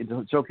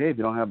it's okay if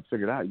you don't have it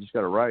figured out. You just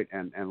got to write.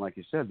 And like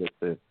you said, that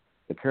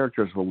the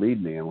characters will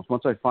lead me. And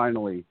once I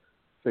finally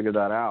figure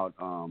that out,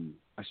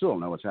 I still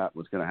don't know what's going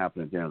to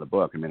happen at the end of the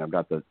book. I mean, I've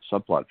got the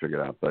subplot figured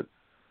out, but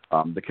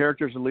the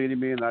characters are leading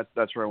me, and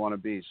that's where I want to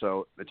be.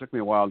 So it took me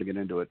a while to get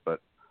into it,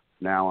 but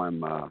now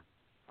I'm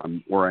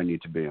where I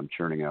need to be. I'm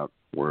churning out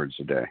words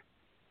a day.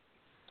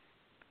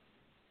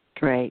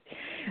 Great.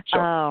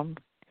 So,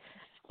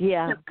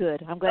 yeah,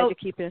 good. I'm glad you're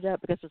keeping it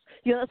up, because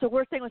that's the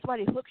worst thing when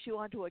somebody hooks you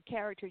onto a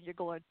character and you're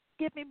going,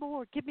 give me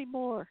more.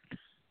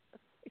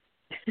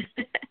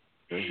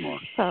 There's more.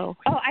 So.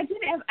 I did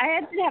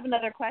have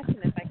another question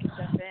if I could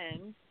jump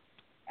in.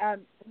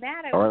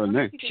 Matt, I was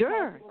wondering if you could tell us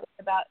a little bit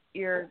about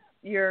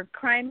your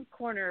Crime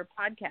Corner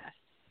podcast.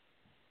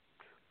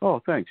 Oh,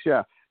 thanks.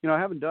 Yeah. I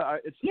haven't done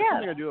it's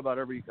something I do about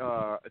every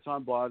it's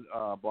on Blog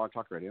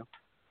Talk Radio.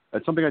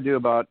 It's something I do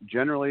about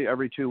generally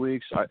every 2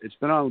 weeks. It's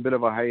been on a bit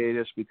of a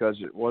hiatus because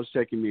it was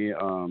taking me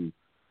a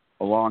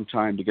long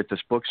time to get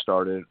this book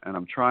started, and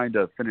I'm trying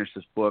to finish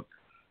this book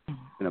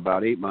in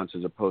about 8 months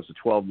as opposed to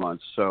 12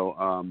 months. So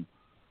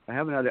I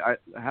haven't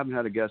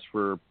had a guest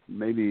for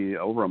maybe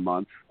over a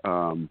month.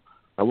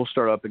 I will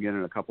start up again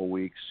in a couple of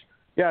weeks.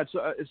 Yeah,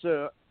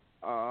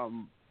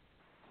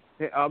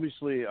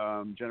 obviously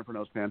Jennifer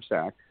knows Pam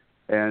Stack,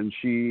 and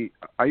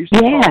I used to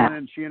call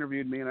in. She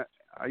interviewed me, and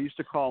I used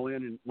to call in,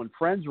 and when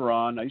friends were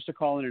on, I used to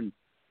call in and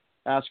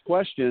ask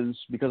questions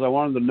because I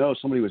wanted to know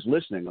somebody was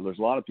listening. And there's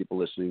a lot of people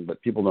listening, but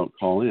people don't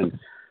call in.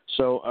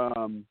 So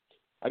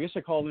I guess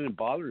I called in and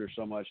bothered her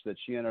so much that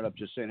she ended up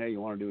just saying, "Hey, you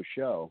want to do a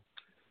show?"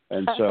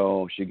 And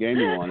so she gave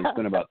me one. It's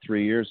been about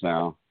 3 years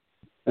now.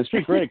 And it's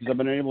been great because I've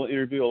been able to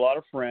interview a lot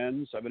of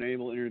friends. I've been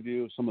able to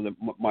interview some of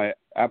my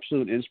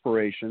absolute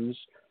inspirations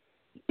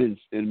in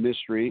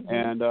mystery,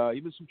 and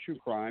even some true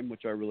crime,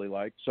 which I really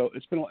like. So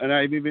it's been, and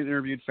I've even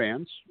interviewed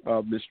fans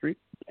of mystery.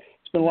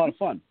 It's been a lot of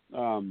fun.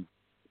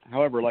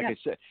 However, like I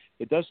said,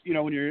 it does.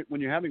 When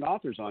you're having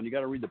authors on, you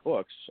got to read the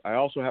books. I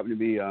also happen to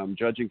be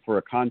judging for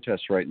a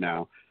contest right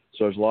now,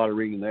 so there's a lot of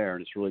reading there,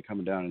 and it's really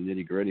coming down to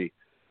nitty gritty.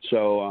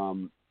 So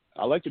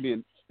I like to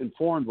be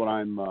informed when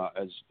I'm,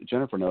 as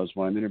Jennifer knows,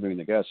 when I'm interviewing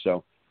the guests.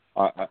 So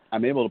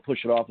I'm able to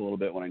push it off a little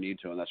bit when I need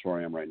to, and that's where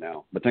I am right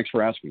now. But thanks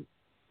for asking.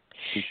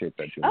 Appreciate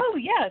that, Julie. Oh,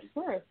 yeah,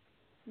 sure.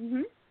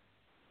 Mm-hmm.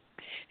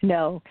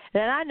 No,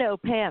 and I know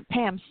Pam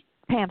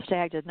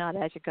Stagg did not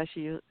ask you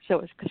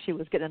because she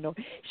was getting annoyed.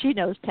 She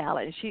knows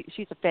talent.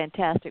 She's a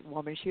fantastic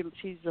woman.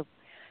 She's a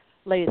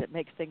lady that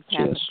makes things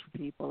happen for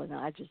people, and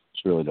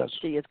she really does.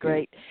 She is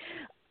great.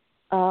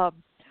 Well,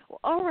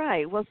 all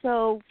right. Well,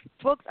 so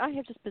folks, I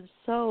have just been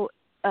so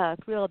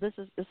thrilled. This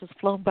has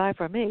flown by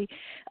for me.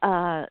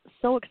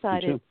 So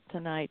excited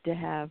tonight to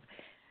have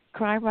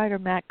crime writer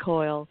Matt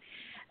Coyle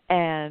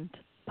and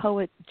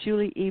poet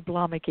Julie E.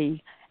 Bloemeke,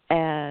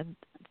 and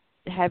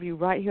have you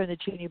right here in the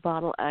Genie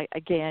Bottle.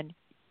 Again,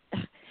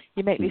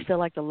 you make me feel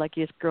like the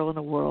luckiest girl in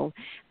the world.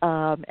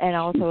 And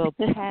also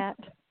Pat,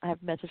 I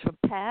have a message from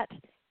Pat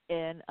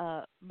in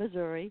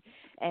Missouri,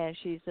 and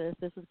she says,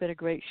 this has been a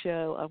great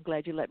show. I'm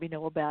glad you let me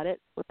know about it.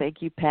 Well,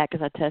 thank you, Pat,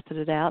 because I tested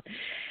it out.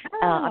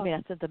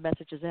 I sent the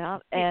messages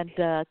out, and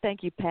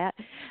thank you, Pat.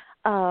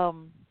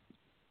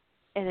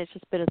 And it's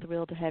just been a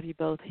thrill to have you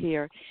both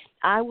here.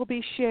 I will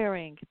be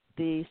sharing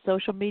the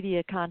social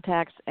media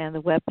contacts and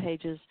the web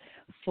pages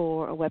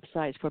for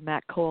websites for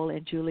Matt Coyle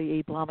and Julie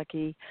E.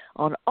 Bloemeke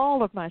on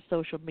all of my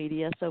social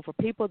media. So for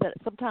people that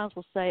sometimes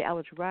will say, I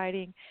was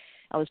driving,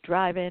 was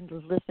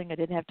listening, I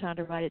didn't have time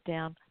to write it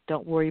down,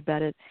 don't worry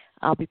about it.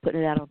 I'll be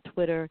putting it out on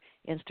Twitter,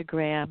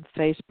 Instagram,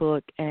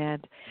 Facebook,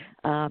 and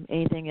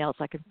anything else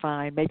I can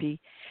find. Maybe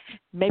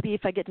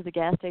if I get to the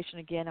gas station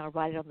again, I'll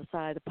write it on the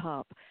side of the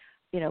pump.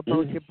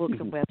 Both your books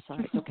and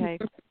websites, okay?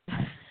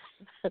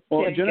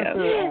 Well,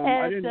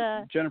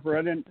 Jennifer,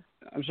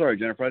 I'm sorry,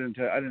 Jennifer, I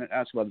didn't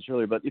ask about this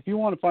earlier, but if you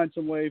want to find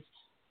some way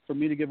for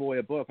me to give away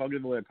a book, I'll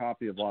give away a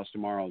copy of Lost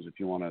Tomorrows if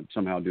you want to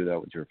somehow do that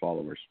with your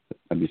followers.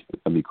 That'd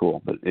be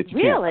cool. But if you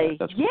really,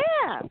 can't,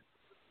 yeah.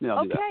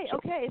 Okay.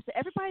 So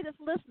everybody that's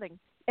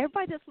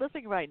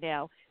listening right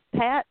now,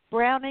 Pat,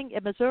 Browning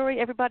in Missouri,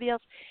 everybody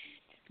else,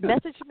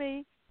 message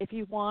me if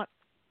you want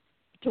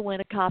to win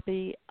a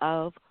copy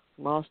of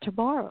Lost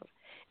Tomorrows.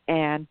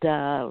 And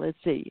let's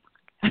see.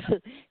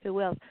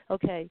 Who else?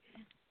 Okay.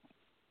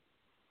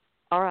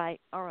 All right.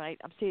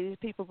 I'm seeing these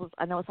people.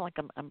 I know it's like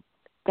I'm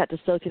got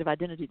dissociative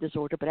identity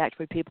disorder, but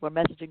actually people are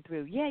messaging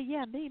through.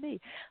 Yeah, me.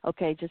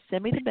 Okay, just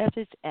send me the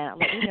message and I'll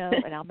let you know,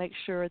 and I'll make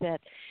sure that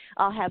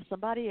I'll have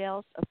somebody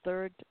else, a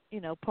third,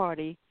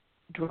 party,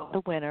 draw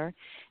the winner.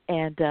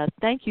 And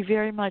thank you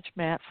very much,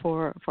 Matt,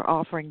 for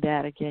offering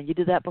that again. You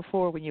did that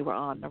before when you were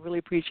on. I really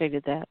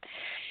appreciated that.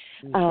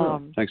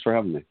 Sure. Thanks for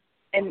having me.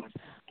 And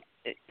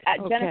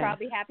Jennifer, I'll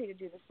be happy to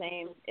do the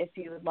same if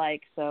you would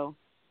like. So.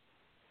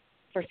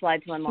 for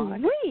Slide to Unlock.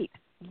 Sweet.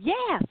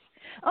 Yes.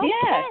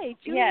 Okay.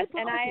 Yes.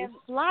 And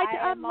Slide to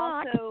I am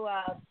Unlock. Also,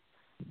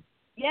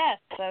 yes.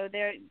 So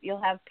there,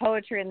 you'll have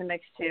poetry in the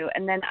mix too.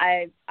 And then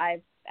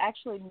I've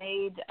actually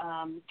made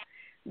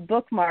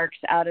bookmarks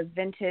out of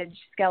vintage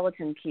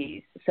skeleton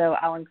keys. So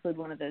I'll include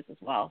one of those as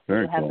well. So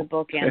Very you'll have the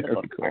book and the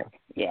bookmark. Cool.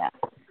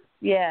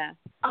 Yeah.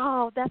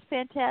 Oh, that's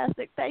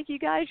fantastic. Thank you,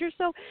 guys. You're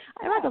so,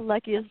 am I the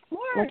luckiest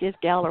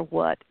gal or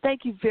what?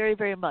 Thank you very,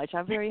 very much.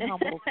 I'm very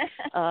humbled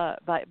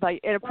by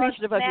and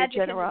appreciative of your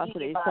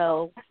generosity.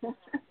 So,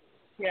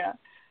 yeah.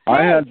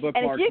 I had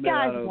bookmarks made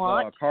out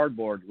of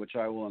cardboard, which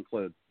I will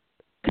include.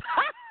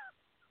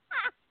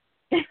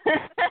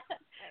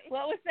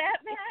 What was that,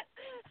 Matt?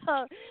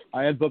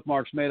 I had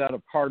bookmarks made out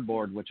of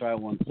cardboard, which I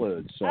will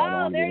include. So I don't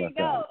want to there be you left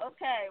go. out.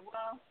 Okay,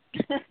 well.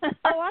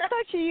 I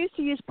thought you used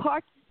to use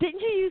Didn't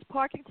you use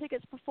parking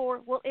tickets before?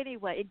 Well,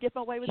 anyway, and give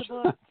them away with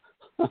a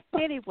book.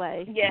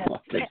 Anyway. Yes.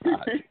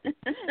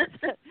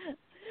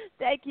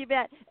 Thank you,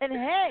 Matt. And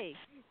hey,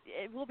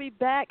 we'll be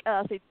back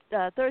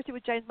Thursday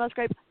with James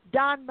Musgrave.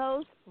 Don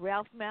Most,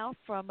 Ralph Mouth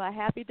from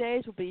Happy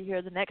Days will be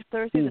here the next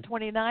Thursday, the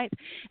 29th.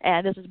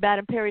 And this is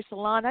Madame Perry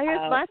Salon. Now,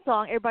 here's my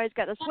song, Everybody's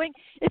Got to Swing.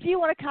 If you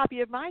want a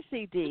copy of my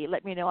CD,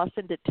 let me know. I'll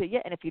send it to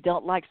you. And if you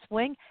don't like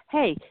swing,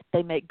 hey,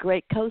 they make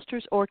great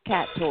coasters or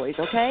cat toys,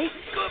 okay?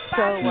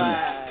 So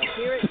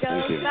here it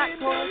goes. Back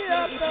chorus.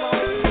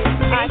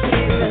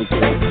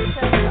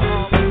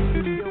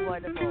 You're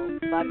wonderful.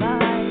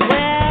 Bye-bye.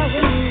 Well,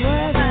 when you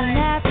were an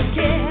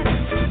African,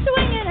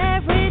 swinging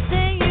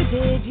everything you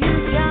did,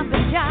 you jump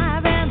and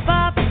jive and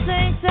bop and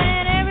sing,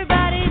 saying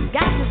everybody's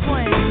got to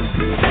swing.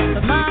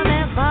 But Mom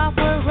and Pop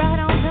were right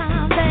on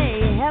time.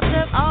 They helped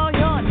up all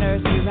your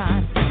nursery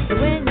rhymes. So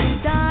when you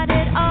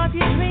started off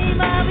your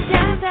dream of a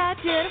jazz-out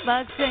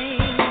jitterbug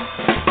scene,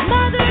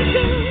 Mother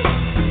Goose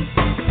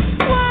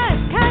was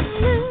cutting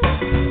loose.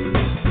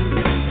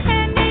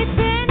 And they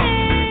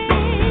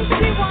finished.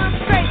 She wants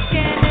straight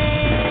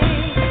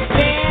skinny.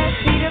 There's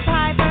Peter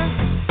Piper.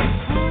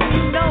 Oh,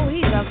 you know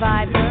he's a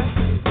viper.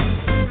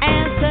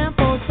 And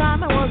Simple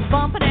Simon was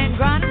bumping and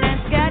grinding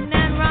and scatting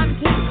and rhyming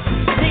too.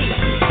 See,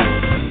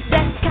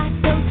 that's got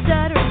those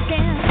stuttering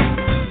skin.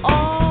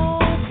 Oh,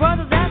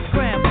 brother, that's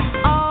grim.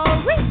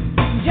 Oh,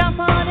 jump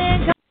on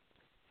in.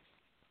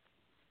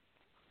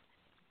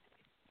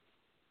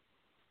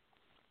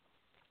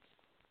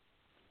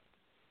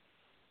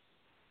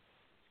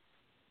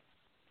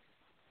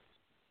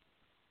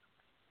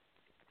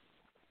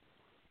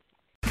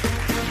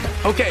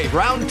 Okay,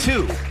 round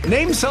two.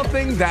 Name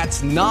something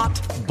that's not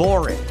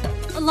boring.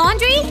 A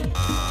laundry?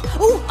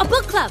 Ooh, a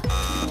book club.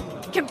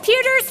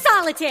 Computer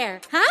solitaire,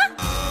 huh?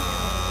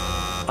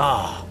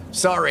 Ah,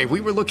 sorry,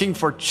 we were looking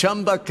for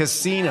Chumba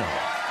Casino.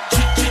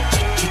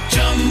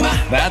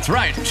 That's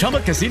right,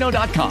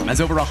 ChumbaCasino.com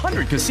has over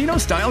 100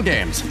 casino-style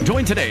games.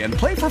 Join today and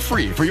play for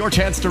free for your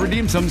chance to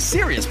redeem some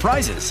serious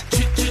prizes.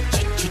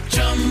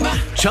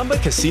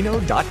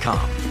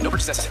 ChumbaCasino.com. No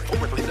purchase necessary. Void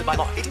where prohibited by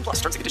law. 18+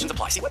 terms and conditions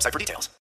apply. See website for details.